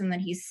remembers and that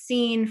he's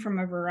seen from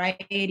a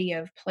variety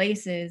of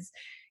places.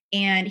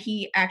 And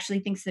he actually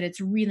thinks that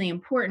it's really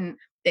important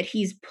that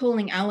he's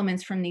pulling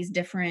elements from these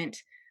different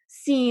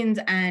scenes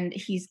and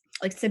he's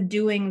like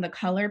subduing the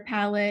color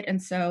palette.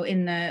 And so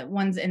in the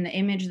ones in the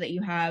image that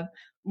you have,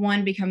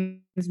 one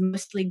becomes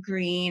mostly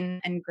green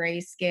and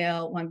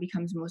grayscale, one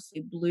becomes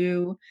mostly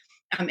blue.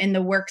 In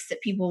the works that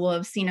people will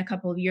have seen a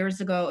couple of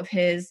years ago of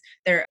his,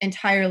 they're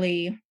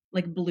entirely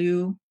like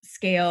blue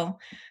scale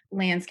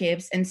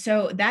landscapes. And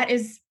so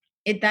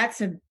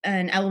that's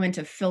an element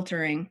of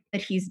filtering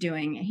that he's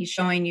doing. He's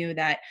showing you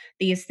that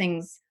these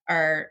things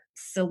are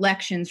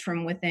selections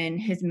from within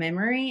his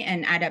memory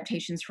and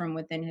adaptations from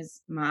within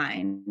his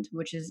mind,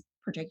 which is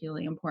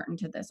particularly important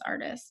to this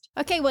artist.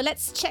 Okay, well,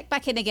 let's check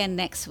back in again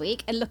next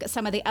week and look at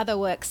some of the other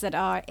works that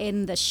are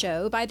in the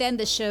show. By then,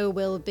 the show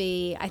will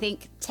be, I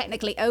think,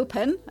 technically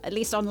open, at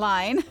least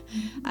online,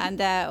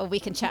 and we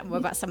can chat more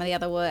about some of the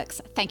other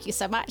works. Thank you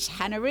so much,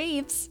 Hannah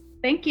Reeves.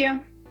 Thank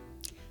you.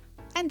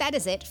 And that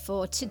is it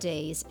for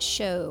today's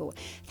show.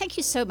 Thank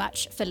you so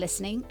much for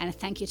listening, and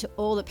thank you to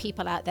all the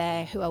people out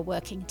there who are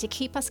working to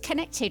keep us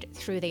connected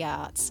through the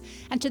arts.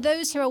 And to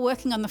those who are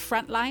working on the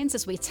front lines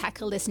as we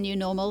tackle this new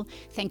normal,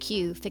 thank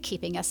you for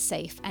keeping us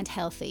safe and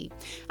healthy.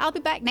 I'll be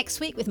back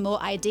next week with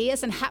more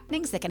ideas and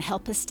happenings that can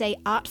help us stay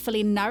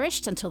artfully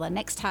nourished until the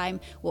next time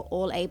we're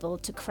all able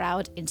to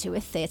crowd into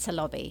a theatre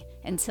lobby.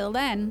 Until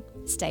then,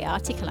 stay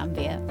arty,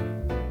 Columbia.